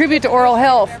contribute to oral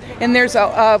health? And there's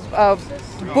a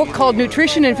book called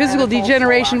Nutrition and Physical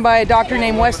Degeneration by a doctor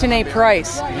named Weston A.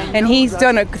 Price, and he's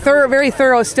done a very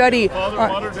thorough study.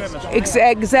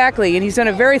 Exactly, and he's done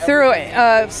a very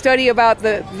thorough study about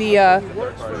the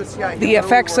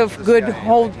effects of good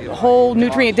whole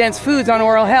nutrient dense foods on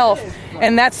oral health.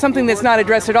 And that's something that's not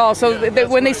addressed at all. So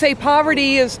when they say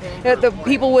poverty is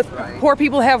poor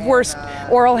people have worse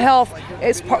oral health,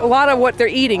 it's a lot of what they're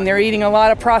eating. They're eating a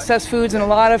lot of processed foods and a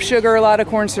lot of sugar, a lot of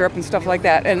corn syrup and stuff like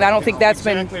that. And I don't think that's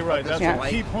exactly right. That's a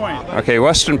key point. Okay,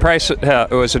 Weston Price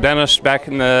was a dentist back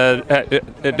in the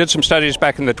did some studies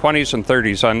back in the 20s and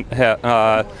 30s on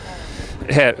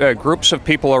had groups of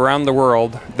people around the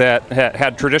world that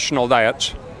had traditional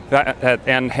diets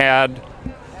and had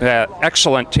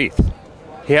excellent teeth.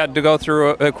 he had to go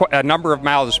through a number of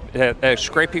mouths,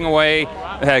 scraping away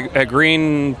a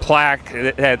green plaque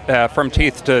from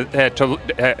teeth to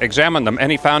examine them,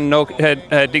 and he found no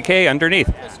decay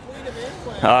underneath.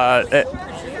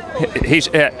 He's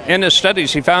in his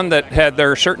studies, he found that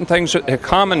there are certain things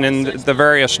common in the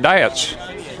various diets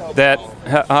that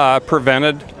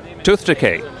prevented tooth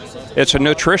decay. It's a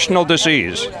nutritional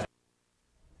disease.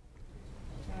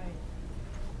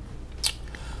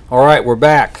 All right, we're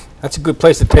back. That's a good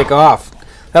place to take off.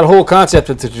 That whole concept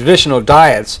of the traditional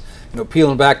diets, you know,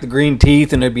 peeling back the green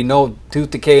teeth and there'd be no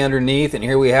tooth decay underneath, and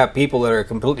here we have people that are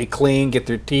completely clean, get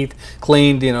their teeth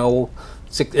cleaned, you know,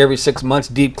 every 6 months,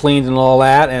 deep cleaned and all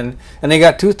that, and they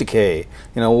got tooth decay.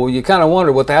 You know, well, you kind of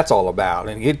wonder what that's all about,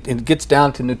 and it gets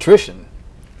down to nutrition.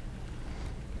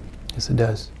 Yes, it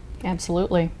does.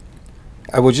 Absolutely.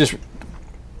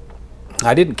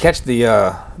 I didn't catch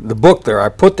the book there. I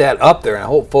put that up there, and I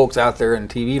hope folks out there in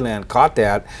TV land caught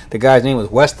that. The guy's name was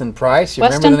Weston Price. You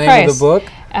remember the name of the book?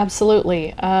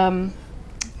 Absolutely.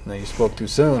 No, you spoke too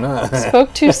soon, huh?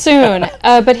 Spoke too soon.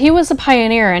 But he was a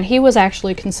pioneer, and he was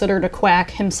actually considered a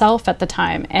quack himself at the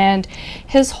time. And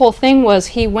his whole thing was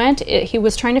he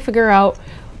was trying to figure out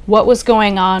what was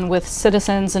going on with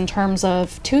citizens in terms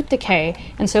of tooth decay,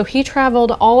 and so he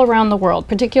traveled all around the world,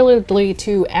 particularly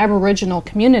to Aboriginal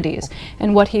communities,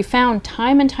 and what he found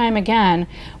time and time again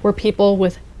were people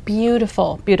with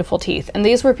beautiful, beautiful teeth. And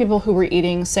these were people who were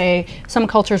eating, say, some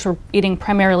cultures were eating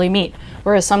primarily meat,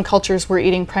 whereas some cultures were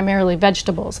eating primarily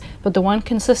vegetables. But the one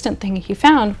consistent thing he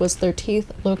found was their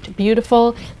teeth looked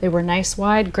beautiful, they were nice,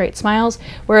 wide, great smiles,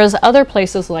 whereas other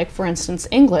places, like for instance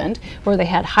England, where they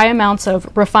had high amounts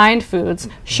of refined foods,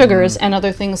 sugars, and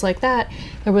other things like that,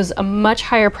 there was a much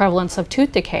higher prevalence of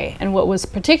tooth decay. And what was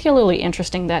particularly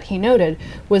interesting that he noted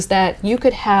was that you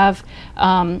could have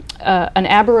an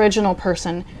Aboriginal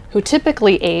person who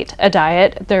typically ate a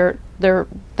diet, their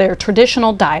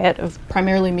traditional diet of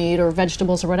primarily meat or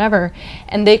vegetables or whatever,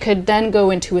 and they could then go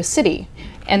into a city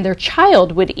and their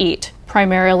child would eat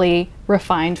primarily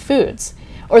refined foods.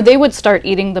 Or they would start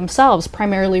eating themselves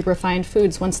primarily refined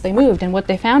foods once they moved. And what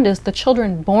they found is the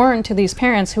children born to these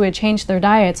parents who had changed their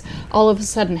diets all of a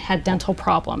sudden had dental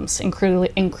problems,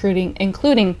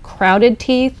 including crowded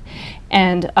teeth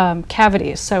and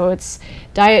cavities. So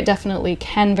diet definitely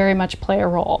can very much play a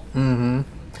role. Mm-hmm.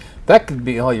 That could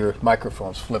be all your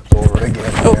microphones flipped over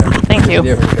again. Oh, thank you.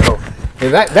 There we go.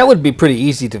 Yeah, that would be pretty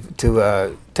easy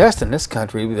to test in this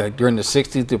country. Like during the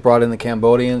 60s, they brought in the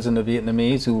Cambodians and the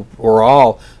Vietnamese, who were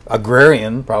all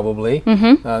agrarian, probably.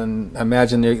 Mm-hmm. I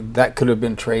imagine that could have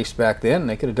been traced back then.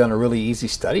 They could have done a really easy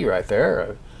study right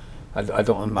there. I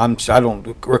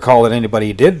don't recall that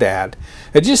anybody did that.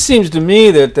 It just seems to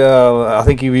me that I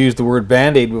think you used the word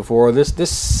Band-Aid before. This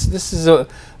is a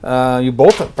you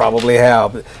both probably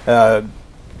have.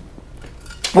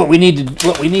 What we need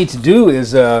to do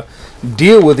is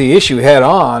deal with the issue head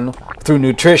on through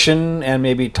nutrition and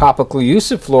maybe topical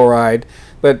use of fluoride,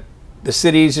 but the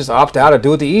cities just opt out or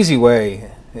do it the easy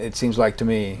way, it seems like to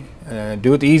me.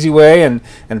 Do it the easy way and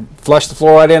flush the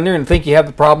fluoride in there and think you have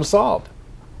the problem solved.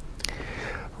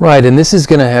 Right, and this is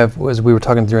going to have, as we were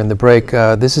talking during the break,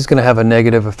 this is going to have a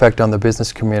negative effect on the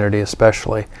business community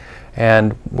especially.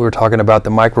 And we were talking about the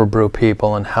microbrew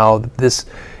people and how this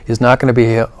is not going to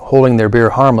be holding their beer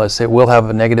harmless. It will have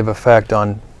a negative effect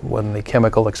on the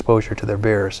chemical exposure to their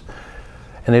beers.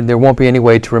 And there won't be any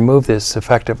way to remove this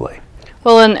effectively.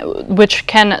 Well, and which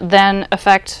can then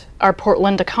affect our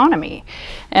Portland economy.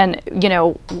 And, you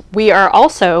know, we are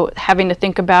also having to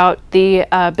think about the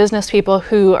business people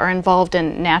who are involved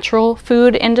in natural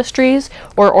food industries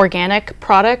or organic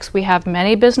products. We have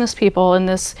many business people in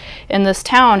this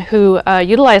town who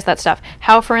utilize that stuff.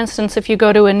 How, for instance, if you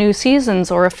go to a New Seasons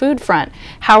or a Food Front,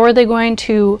 how are they going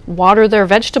to water their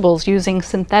vegetables using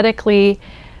synthetically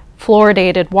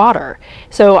fluoridated water?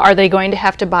 So are they going to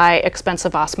have to buy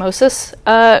expensive osmosis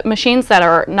machines that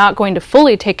are not going to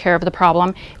fully take care of the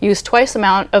problem, use twice the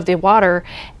amount of the water,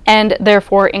 and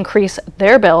therefore increase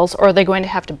their bills? Or are they going to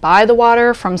have to buy the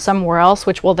water from somewhere else,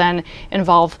 which will then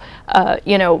involve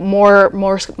you know,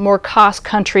 more cost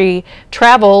country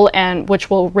travel, and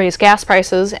which will raise gas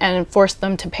prices and force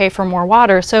them to pay for more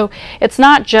water? So it's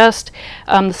not just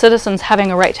the citizens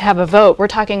having a right to have a vote. We're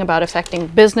talking about affecting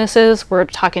businesses. We're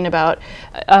talking about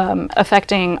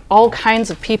affecting all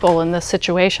kinds of people in this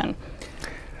situation.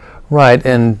 Right,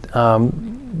 and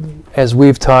as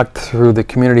we've talked through the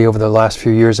community over the last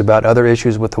few years about other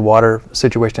issues with the water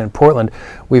situation in Portland,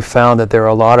 we've found that there are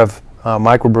a lot of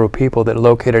microbrew people that are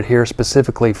located here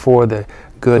specifically for the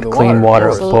good, clean water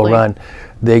of Bull Run.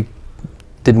 They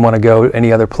didn't want to go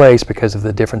any other place because of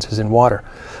the differences in water.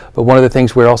 But one of the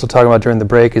things we're also talking about during the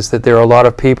break is that there are a lot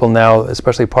of people now,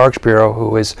 especially Parks Bureau,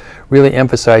 who is really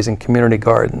emphasizing community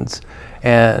gardens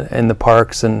and in the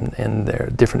parks and their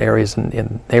different areas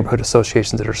in neighborhood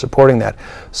associations that are supporting that.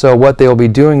 So what they'll be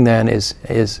doing then is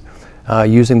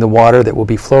using the water that will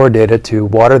be fluoridated to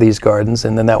water these gardens,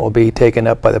 and then that will be taken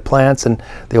up by the plants, and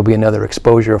there'll be another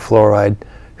exposure of fluoride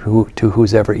to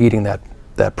who's ever eating that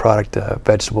product,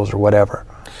 vegetables or whatever.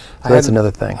 So that's another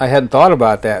thing. I hadn't thought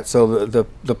about that. So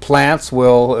the plants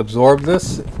will absorb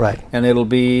this, right? And it'll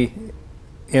be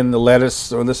in the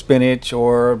lettuce or the spinach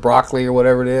or broccoli or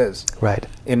whatever it is, right?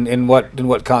 In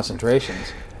what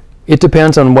concentrations? It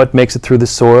depends on what makes it through the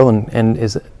soil and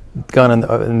is gone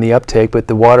in the uptake, but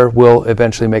the water will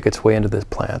eventually make its way into the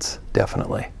plants,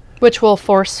 definitely. Which will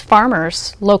force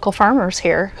farmers, local farmers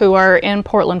here, who are in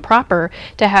Portland proper,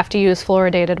 to have to use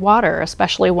fluoridated water,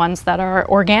 especially ones that are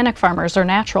organic farmers or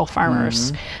natural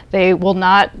farmers. They will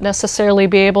not necessarily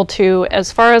be able to,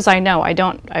 as far as I know,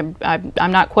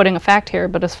 I'm not quoting a fact here,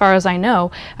 but as far as I know,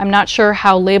 I'm not sure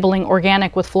how labeling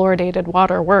organic with fluoridated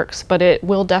water works, but it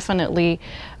will definitely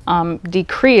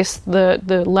decrease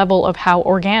the level of how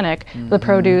organic the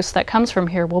produce that comes from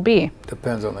here will be.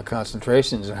 Depends on the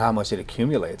concentrations and how much it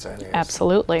accumulates, I guess.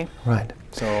 Absolutely. Right.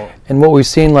 So, and what we've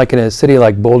seen, like in a city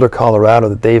like Boulder, Colorado,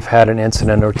 that they've had an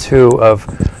incident or two of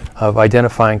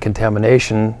identifying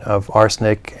contamination of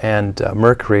arsenic and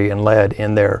mercury and lead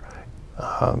in their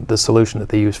the solution that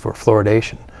they use for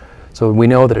fluoridation. So we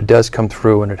know that it does come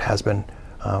through, and it has been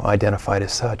identified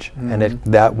as such, and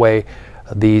that way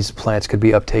these plants could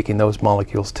be uptaking those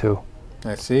molecules too.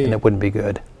 I see. And it wouldn't be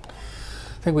good.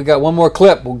 I think we got one more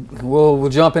clip. We'll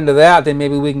jump into that, then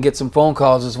maybe we can get some phone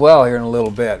calls as well here in a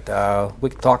little bit.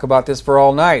 We could talk about this for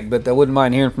all night, but I wouldn't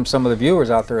mind hearing from some of the viewers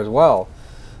out there as well.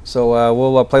 So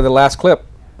we'll play the last clip.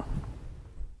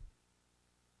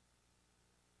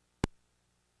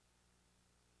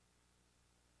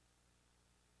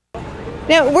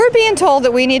 Now, we're being told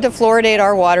that we need to fluoridate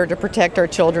our water to protect our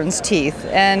children's teeth,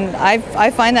 and I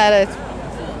find that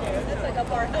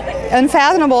an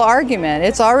unfathomable argument.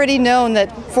 It's already known that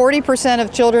 40%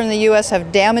 of children in the U.S.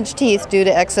 have damaged teeth due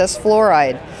to excess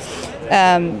fluoride.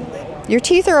 Your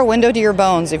teeth are a window to your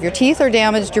bones. If your teeth are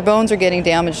damaged, your bones are getting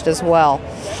damaged as well.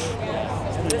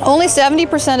 Only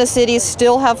 70% of cities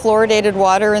still have fluoridated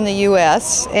water in the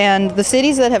U.S., and the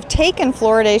cities that have taken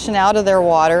fluoridation out of their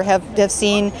water have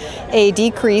seen a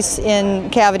decrease in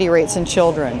cavity rates in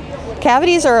children.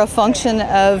 Cavities are a function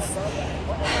of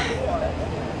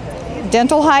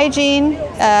dental hygiene,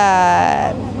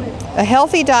 a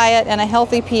healthy diet, and a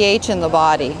healthy pH in the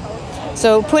body.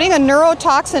 So putting a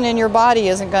neurotoxin in your body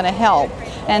isn't going to help.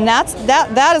 And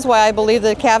that is why I believe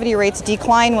the cavity rates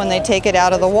decline when they take it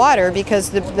out of the water, because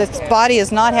the body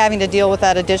is not having to deal with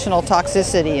that additional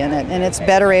toxicity in it, and it's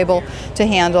better able to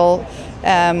handle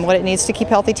what it needs to keep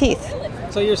healthy teeth.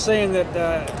 So you're saying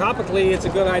that topically it's a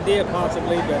good idea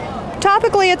possibly, but...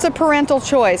 Topically it's a parental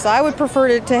choice. I would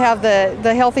prefer to have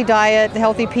the healthy diet, the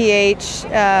healthy pH,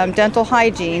 dental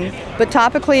hygiene, but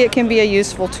topically it can be a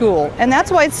useful tool. And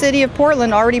that's why the City of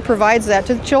Portland already provides that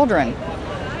to the children.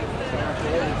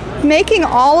 Making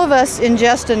all of us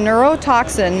ingest a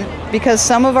neurotoxin because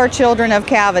some of our children have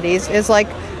cavities is like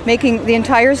making the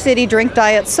entire city drink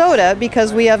diet soda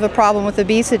because we have a problem with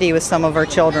obesity with some of our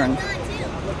children.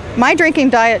 My drinking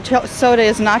diet soda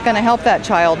is not going to help that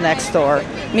child next door.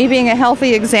 Me being a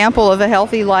healthy example of a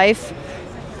healthy life,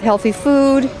 healthy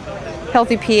food,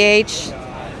 healthy pH,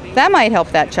 that might help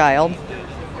that child.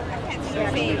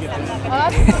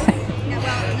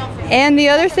 And the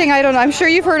other thing, I don't know, I'm sure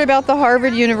you've heard about the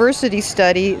Harvard University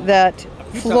study that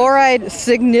fluoride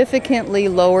significantly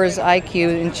lowers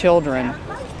IQ in children.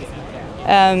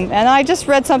 And I just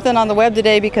read something on the web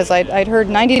today because I'd heard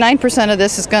 99% of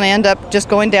this is going to end up just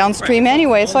going downstream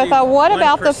anyway. So I thought, what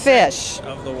about the fish?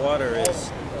 Of the water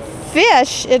is...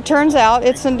 Fish, it turns out,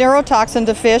 it's a neurotoxin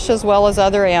to fish as well as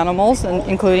other animals,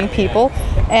 including people,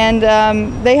 and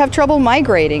they have trouble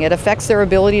migrating. It affects their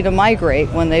ability to migrate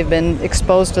when they've been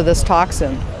exposed to this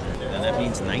toxin. And that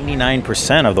means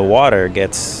 99% of the water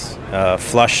gets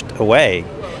flushed away.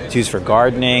 It's used for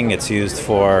gardening, it's used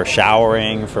for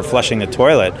showering, for flushing the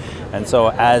toilet. And so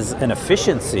as an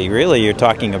efficiency, really you're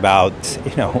talking about,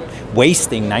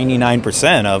 wasting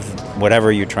 99% of whatever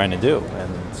you're trying to do.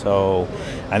 And so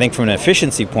I think from an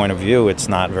efficiency point of view, it's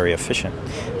not very efficient.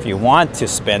 If you want to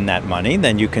spend that money,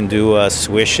 then you can do a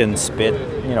swish and spit,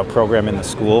 program in the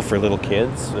school for little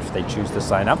kids if they choose to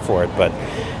sign up for it. But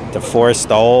to force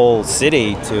the whole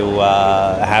city to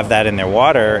have that in their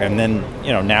water, and then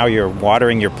now you're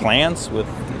watering your plants with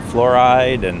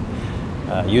fluoride, and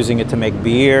using it to make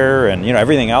beer and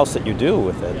everything else that you do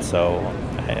with it. So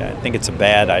I think it's a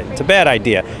bad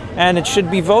idea, and it should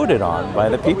be voted on by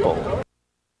the people.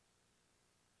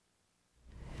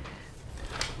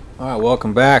 All right,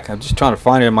 welcome back. I'm just trying to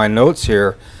find it in my notes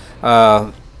here.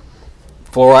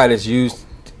 Fluoride is used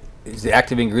is the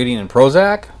active ingredient in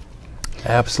Prozac.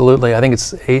 Absolutely. I think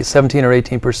it's 17 or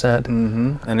 18%.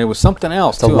 Mm-hmm. And there was something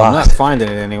else It's a too. lot. I'm not finding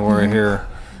it anywhere here,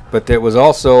 but it was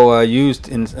also used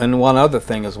in one other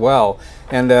thing as well.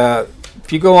 And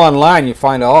if you go online, you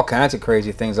find all kinds of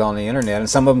crazy things on the internet, and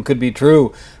some of them could be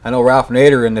true. I know Ralph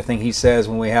Nader, and the thing he says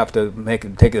when we have to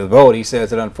take a vote, he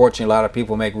says that unfortunately a lot of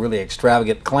people make really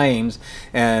extravagant claims,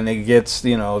 and it gets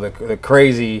the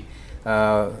crazy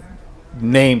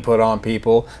name put on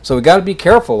people. So we got to be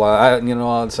careful.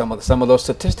 On some of those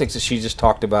statistics that she just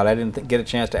talked about, I didn't get a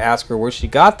chance to ask her where she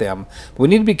got them. We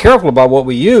need to be careful about what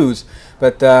we use.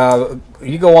 But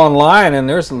you go online and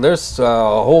there's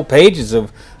whole pages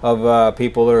of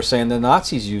people that are saying the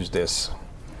Nazis used this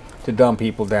to dumb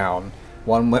people down.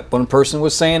 One person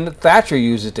was saying that Thatcher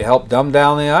used it to help dumb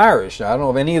down the Irish. I don't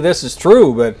know if any of this is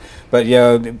true, but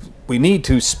yeah, we need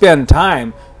to spend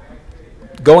time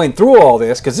going through all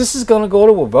this, because this is going to go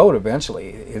to a vote eventually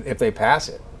if they pass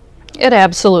it. It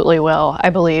absolutely will,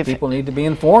 I believe. People need to be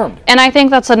informed. And I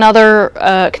think that's another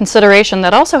consideration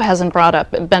that also hasn't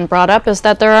been brought up is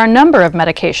that there are a number of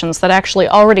medications that actually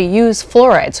already use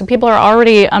fluoride. So people are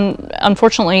already,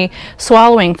 unfortunately,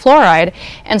 swallowing fluoride.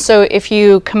 And so if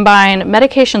you combine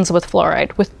medications with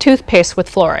fluoride, with toothpaste with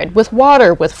fluoride, with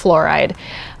water with fluoride,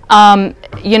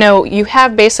 you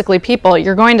have basically people,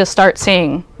 you're going to start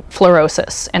seeing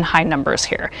fluorosis in high numbers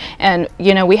here. And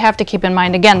we have to keep in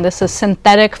mind, again, this is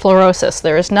synthetic fluorosis.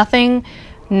 There is nothing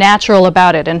natural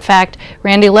about it. In fact,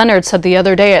 Randy Leonard said the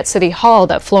other day at City Hall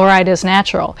that fluoride is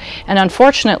natural. And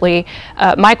unfortunately,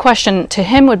 my question to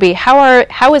him would be,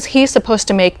 how is he supposed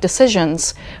to make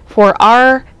decisions for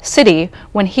our city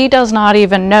when he does not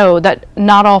even know that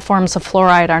not all forms of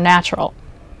fluoride are natural?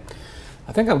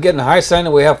 I think I'm getting a high sign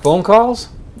that we have phone calls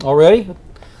already.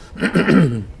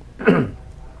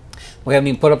 We haven't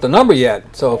even put up the number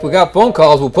yet, so if we got phone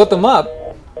calls, we'll put them up.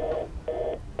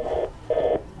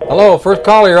 Hello, first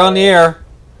caller, you're on the air.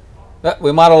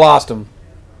 We might have lost him.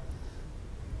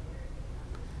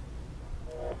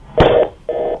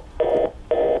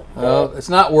 Well, it's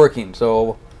not working,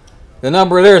 so the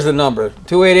number, there's the number,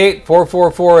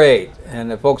 288-4448.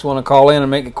 And if folks want to call in and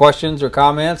make questions or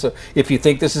comments, or if you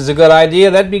think this is a good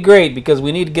idea, that'd be great, because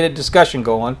we need to get a discussion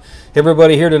going.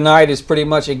 Everybody here tonight is pretty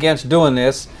much against doing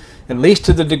this, at least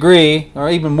to the degree, or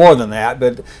even more than that,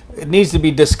 but it needs to be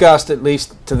discussed at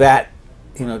least to that,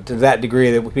 to that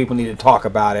degree that people need to talk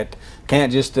about it.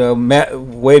 Can't just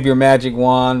wave your magic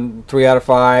wand, 3 out of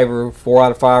 5 or 4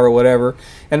 out of 5 or whatever,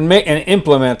 and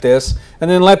implement this, and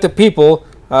then let the people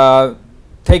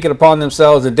take it upon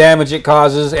themselves the damage it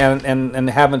causes, and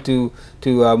having to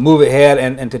move ahead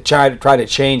and to try to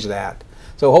change that.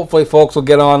 So hopefully folks will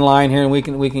get online here and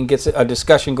we can get a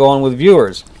discussion going with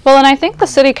viewers. Well, and I think the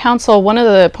City Council, one of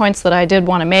the points that I did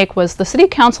want to make was the City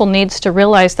Council needs to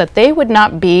realize that they would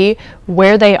not be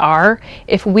where they are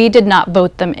if we did not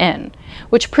vote them in,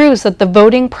 which proves that the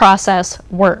voting process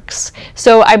works.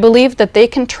 So I believe that they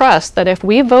can trust that if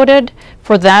we voted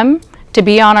for them to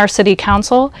be on our City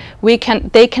Council, they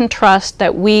can trust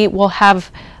that we will have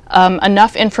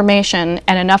enough information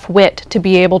and enough wit to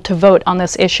be able to vote on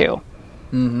this issue.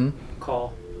 Mm-hmm.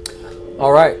 Call.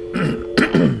 All right.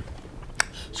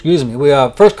 Excuse me. We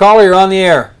first caller, you're on the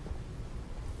air.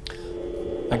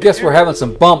 I guess we're having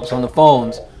some bumps on the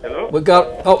phones. Hello. We got.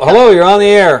 Oh, hello. You're on the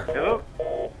air. Hello.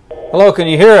 Hello. Can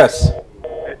you hear us?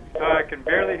 I can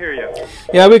barely hear you.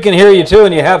 Yeah, we can hear you too,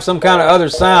 and you have some kind of other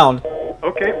sound.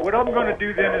 Okay. What I'm going to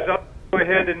do then is I'll go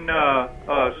ahead and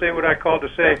say what I called to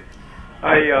say.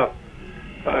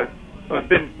 I've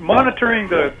been monitoring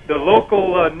the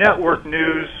local network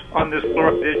news on this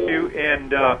fluoride issue,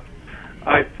 and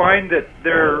I find that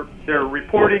their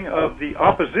reporting of the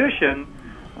opposition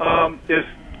is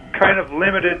kind of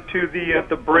limited to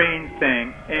the brain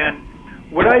thing.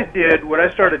 And what I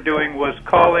started doing was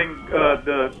calling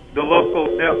the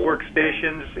local network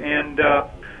stations and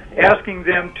asking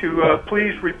them to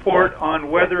please report on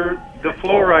whether the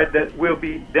fluoride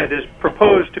that is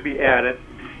proposed to be added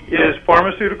is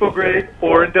pharmaceutical grade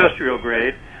or industrial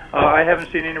grade. I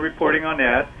haven't seen any reporting on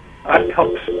that. I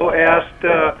also asked,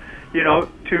 to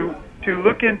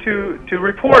look to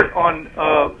report on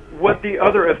what the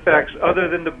other effects, other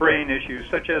than the brain issues,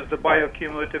 such as the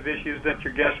bioaccumulative issues that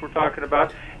your guests were talking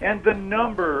about, and the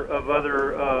number of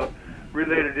other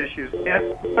related issues.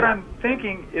 And what I'm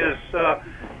thinking is,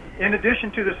 in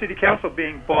addition to the city council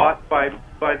being bought by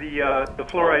the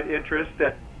fluoride interest,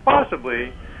 that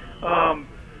possibly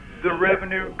the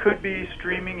revenue could be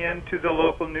streaming into the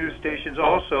local news stations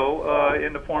also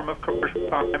in the form of commercial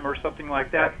time or something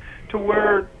like that, to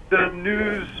where the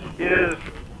news is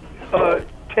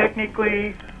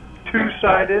technically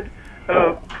two-sided,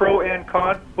 pro and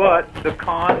con, but the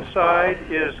con side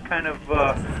is kind of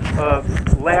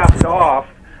laughed off.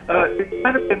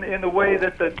 Kind of in the way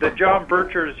that the John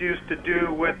Birchers used to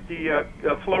do with the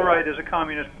fluoride is a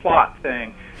communist plot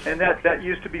thing, and that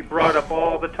used to be brought up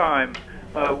all the time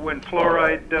when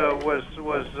fluoride was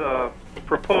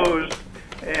proposed,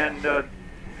 and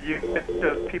you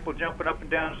get people jumping up and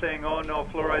down saying, "Oh no,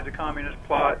 fluoride's a communist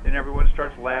plot," and everyone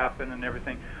starts laughing and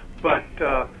everything. But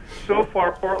so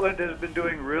far, Portland has been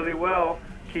doing really well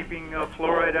keeping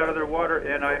fluoride out of their water,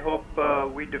 and I hope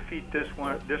we defeat this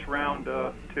round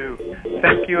too.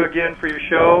 Thank you again for your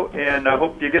show, and I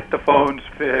hope you get the phones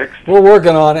fixed. We're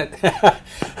working on it.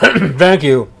 Thank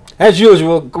you. As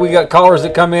usual, we got callers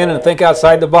that come in and think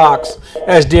outside the box,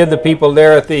 as did the people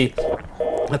there at the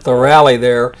rally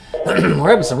there. We're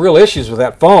having some real issues with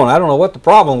that phone. I don't know what the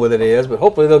problem with it is, but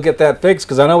hopefully they'll get that fixed,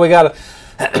 because I know we got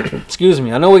excuse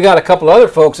me, I know we got a couple other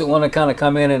folks that want to kind of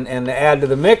come in and add to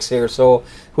the mix here, so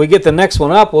if we get the next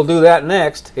one up, we'll do that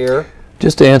next here.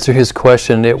 Just to answer his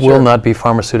question, it will not be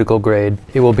pharmaceutical grade.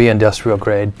 It will be industrial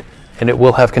grade, and it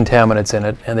will have contaminants in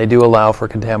it, and they do allow for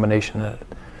contamination in it.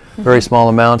 Very small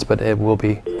amounts, but it will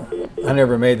be. I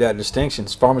never made that distinction.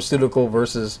 It's pharmaceutical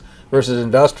versus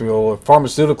industrial.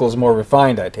 Pharmaceutical is more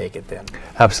refined, I take it then.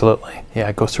 Absolutely. Yeah,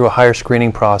 it goes through a higher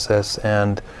screening process,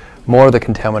 and more of the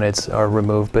contaminants are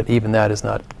removed, but even that is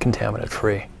not contaminant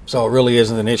free. So it really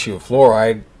isn't an issue of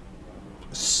fluoride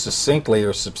succinctly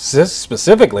or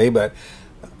specifically, but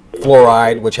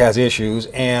fluoride, which has issues,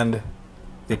 and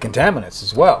the contaminants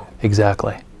as well.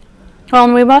 Exactly. Well,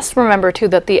 and we must remember too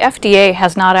that the FDA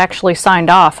has not actually signed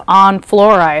off on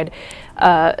fluoride,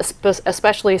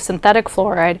 especially synthetic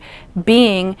fluoride,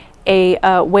 being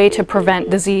a way to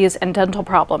prevent disease and dental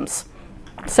problems.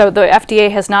 So the FDA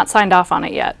has not signed off on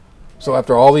it yet. So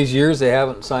after all these years, they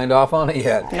haven't signed off on it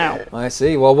yet? No. I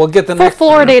see. Well, we'll get the next... For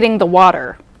fluoridating the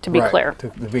water, to be right, clear. To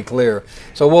be clear.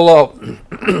 So we'll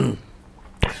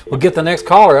we'll get the next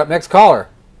caller up. Next caller.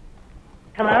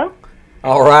 Hello?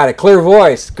 All right, a clear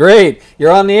voice. Great. You're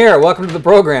on the air. Welcome to the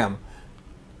program.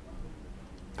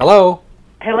 Hello?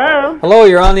 Hello? Hello,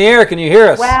 you're on the air. Can you hear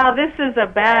us? Wow, this is a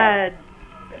bad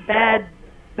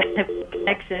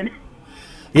connection.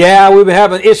 Yeah, we've been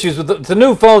having issues with the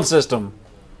new phone system.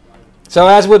 So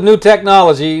as with new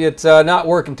technology, it's not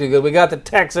working too good. We got the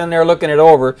techs in there looking it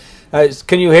over.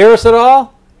 Can you hear us at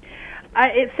all?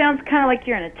 It sounds kind of like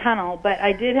you're in a tunnel, but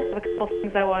I did have a couple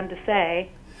things I wanted to say.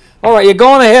 All right, you're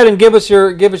going ahead and give us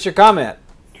your comment.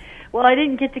 Well, I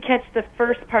didn't get to catch the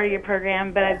first part of your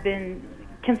program, but I've been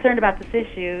concerned about this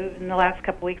issue in the last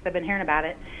couple weeks. I've been hearing about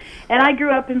it. And I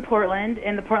grew up in Portland,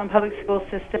 in the Portland public school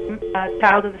system,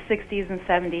 child of the 60s and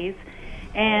 70s.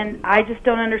 And I just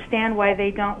don't understand why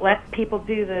they don't let people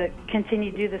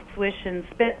continue to do the swish and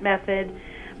spit method.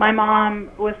 My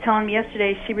mom was telling me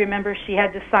yesterday she remembers she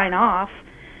had to sign off.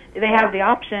 They have the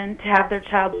option to have their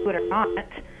child do it or not.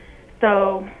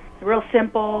 So, real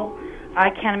simple. I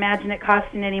can't imagine it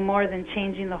costing any more than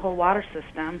changing the whole water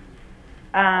system.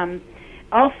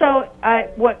 Also,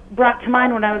 what brought to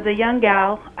mind when I was a young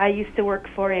gal, I used to work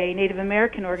for a Native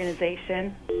American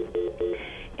organization,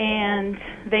 and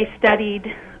they studied,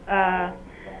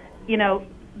 you know,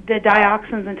 the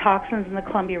dioxins and toxins in the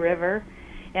Columbia River,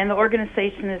 and the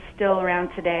organization is still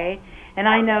around today. And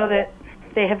I know that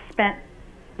they have spent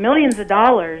millions of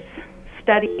dollars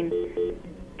studying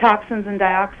toxins and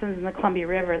dioxins in the Columbia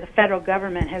River. The federal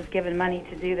government has given money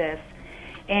to do this.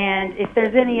 And if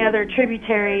there's any other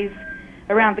tributaries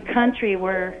around the country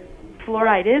where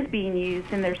fluoride is being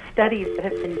used, and there's studies that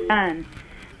have been done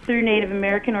through Native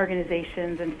American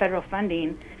organizations and federal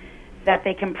funding that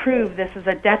they can prove this is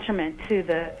a detriment to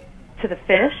the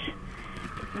fish,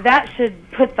 that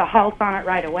should put the halt on it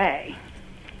right away.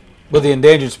 With the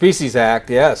Endangered Species Act,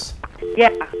 yes.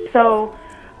 Yeah, so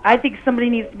I think somebody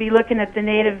needs to be looking at the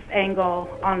native angle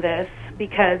on this,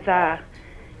 because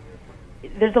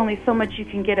there's only so much you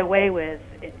can get away with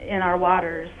in our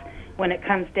waters when it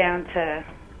comes down to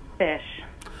fish.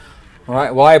 All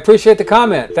right. Well, I appreciate the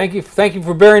comment. Thank you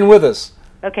for bearing with us.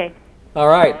 Okay. All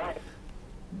right.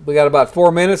 We got about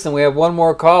 4 minutes, and we have one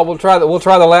more call. We'll try the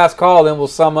last call, then we'll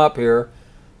sum up here.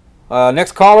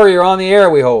 Next caller, you're on the air,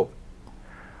 we hope.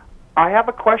 I have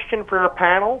a question for your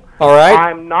panel. All right.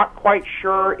 I'm not quite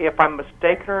sure if I'm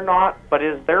mistaken or not, but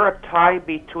is there a tie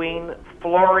between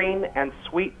fluorine and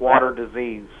sweetwater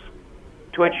disease?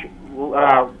 which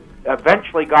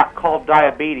eventually got called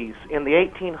diabetes. In the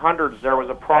 1800s, there was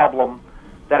a problem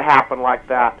that happened like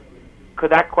that.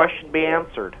 Could that question be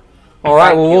answered? All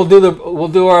right. Well, we'll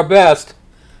do our best.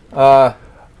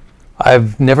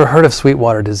 I've never heard of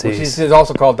Sweetwater disease. Which is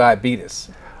also called diabetes.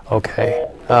 Okay.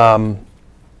 I'm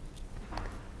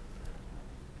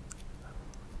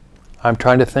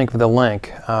trying to think of the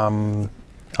link.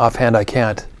 Offhand, I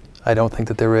can't. I don't think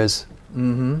that there is.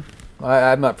 Mm-hmm.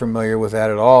 I'm not familiar with that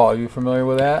at all. Are you familiar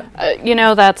with that? You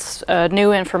know, that's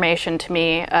new information to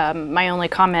me. My only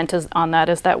comment on that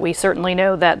is that we certainly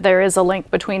know that there is a link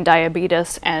between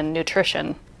diabetes and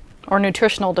nutrition or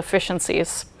nutritional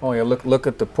deficiencies. Oh yeah, look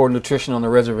at the poor nutrition on the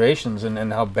reservations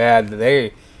and how bad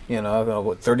they,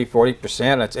 what,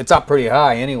 30-40%. It's up pretty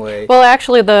high anyway. Well,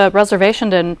 actually, the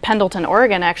reservation in Pendleton,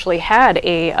 Oregon, actually had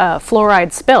a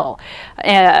fluoride spill,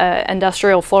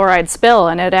 industrial fluoride spill,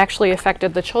 and it actually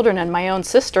affected the children. And my own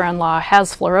sister-in-law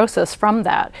has fluorosis from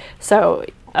that. So,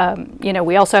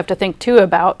 we also have to think too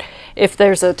about if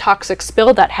there's a toxic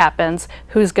spill that happens,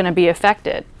 who's going to be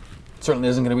affected. Certainly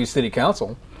isn't going to be city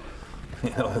council.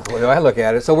 The way I look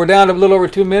at it. So we're down to a little over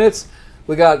 2 minutes.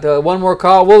 We got one more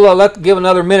call. We'll give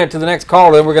another minute to the next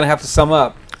caller, then we're going to have to sum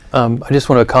up. I just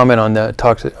want to comment on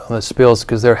the spills,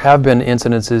 because there have been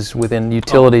incidences within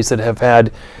utilities that have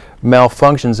had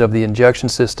malfunctions of the injection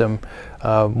system.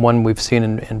 One we've seen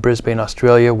in Brisbane,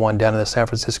 Australia, one down in the San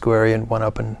Francisco area, and one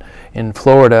up in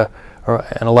Florida, or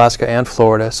in Alaska and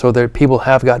Florida. So there, people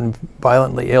have gotten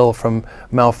violently ill from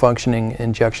malfunctioning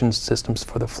injection systems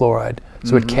for the fluoride.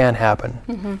 So it can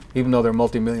happen. Even though they're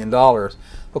multi-million dollars.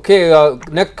 Okay,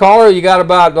 next caller, you got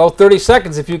about 30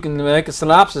 seconds if you can make a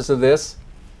synopsis of this.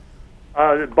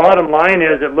 The bottom line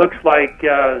is it looks like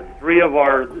 3 of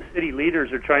our city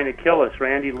leaders are trying to kill us.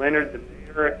 Randy Leonard, the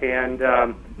mayor, and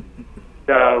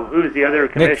who's the other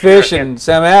commissioner? Nick Fish and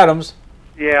Sam Adams.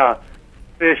 Yeah,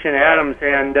 Fish and Adams.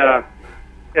 And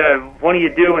what do you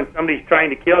do when somebody's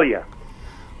trying to kill you?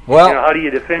 Well, how do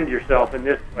you defend yourself in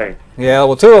this way? Yeah,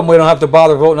 well, 2 of them we don't have to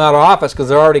bother voting out of office because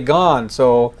they're already gone.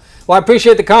 So, well, I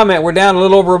appreciate the comment. We're down a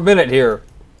little over a minute here.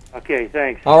 Okay,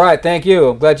 thanks. All right, thank you.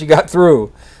 I'm glad you got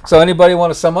through. So anybody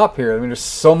want to sum up here? I mean, there's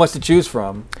so much to choose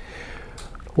from.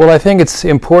 Well, I think it's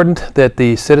important that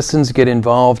the citizens get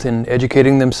involved in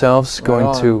educating themselves,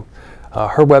 going to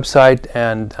her website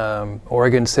and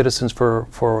Oregon Citizens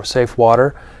for Safe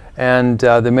Water, and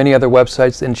the many other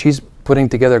websites. And she's putting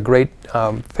together a great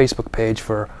Facebook page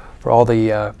for all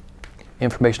the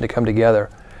information to come together.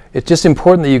 It's just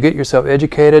important that you get yourself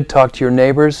educated, talk to your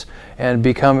neighbors, and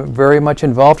become very much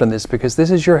involved in this, because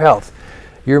this is your health.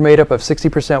 You're made up of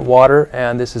 60% water,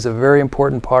 and this is a very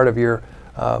important part of your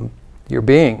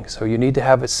being. So you need to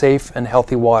have a safe and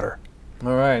healthy water.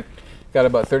 All right. Got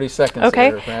about 30 seconds. Okay.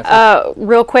 Here, Francis.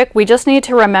 Real quick, we just need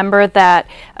to remember that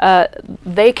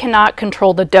they cannot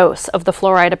control the dose of the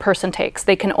fluoride a person takes.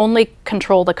 They can only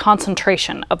control the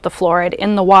concentration of the fluoride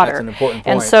in the water. That's an important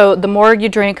point. And so the more you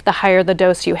drink, the higher the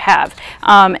dose you have.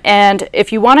 And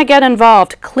if you want to get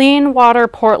involved,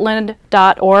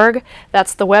 cleanwaterportland.org,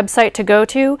 that's the website to go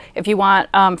to. If you want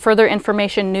further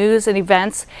information, news, and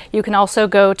events, you can also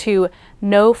go to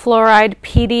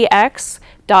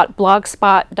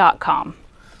nofluoridepdx.blogspot.com.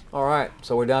 All right,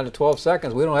 so we're down to 12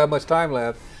 seconds. We don't have much time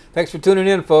left. Thanks for tuning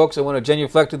in, folks. I want to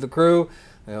genuflect to the crew.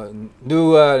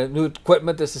 New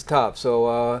equipment, this is tough.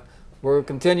 So we're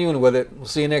continuing with it. We'll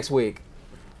see you next week.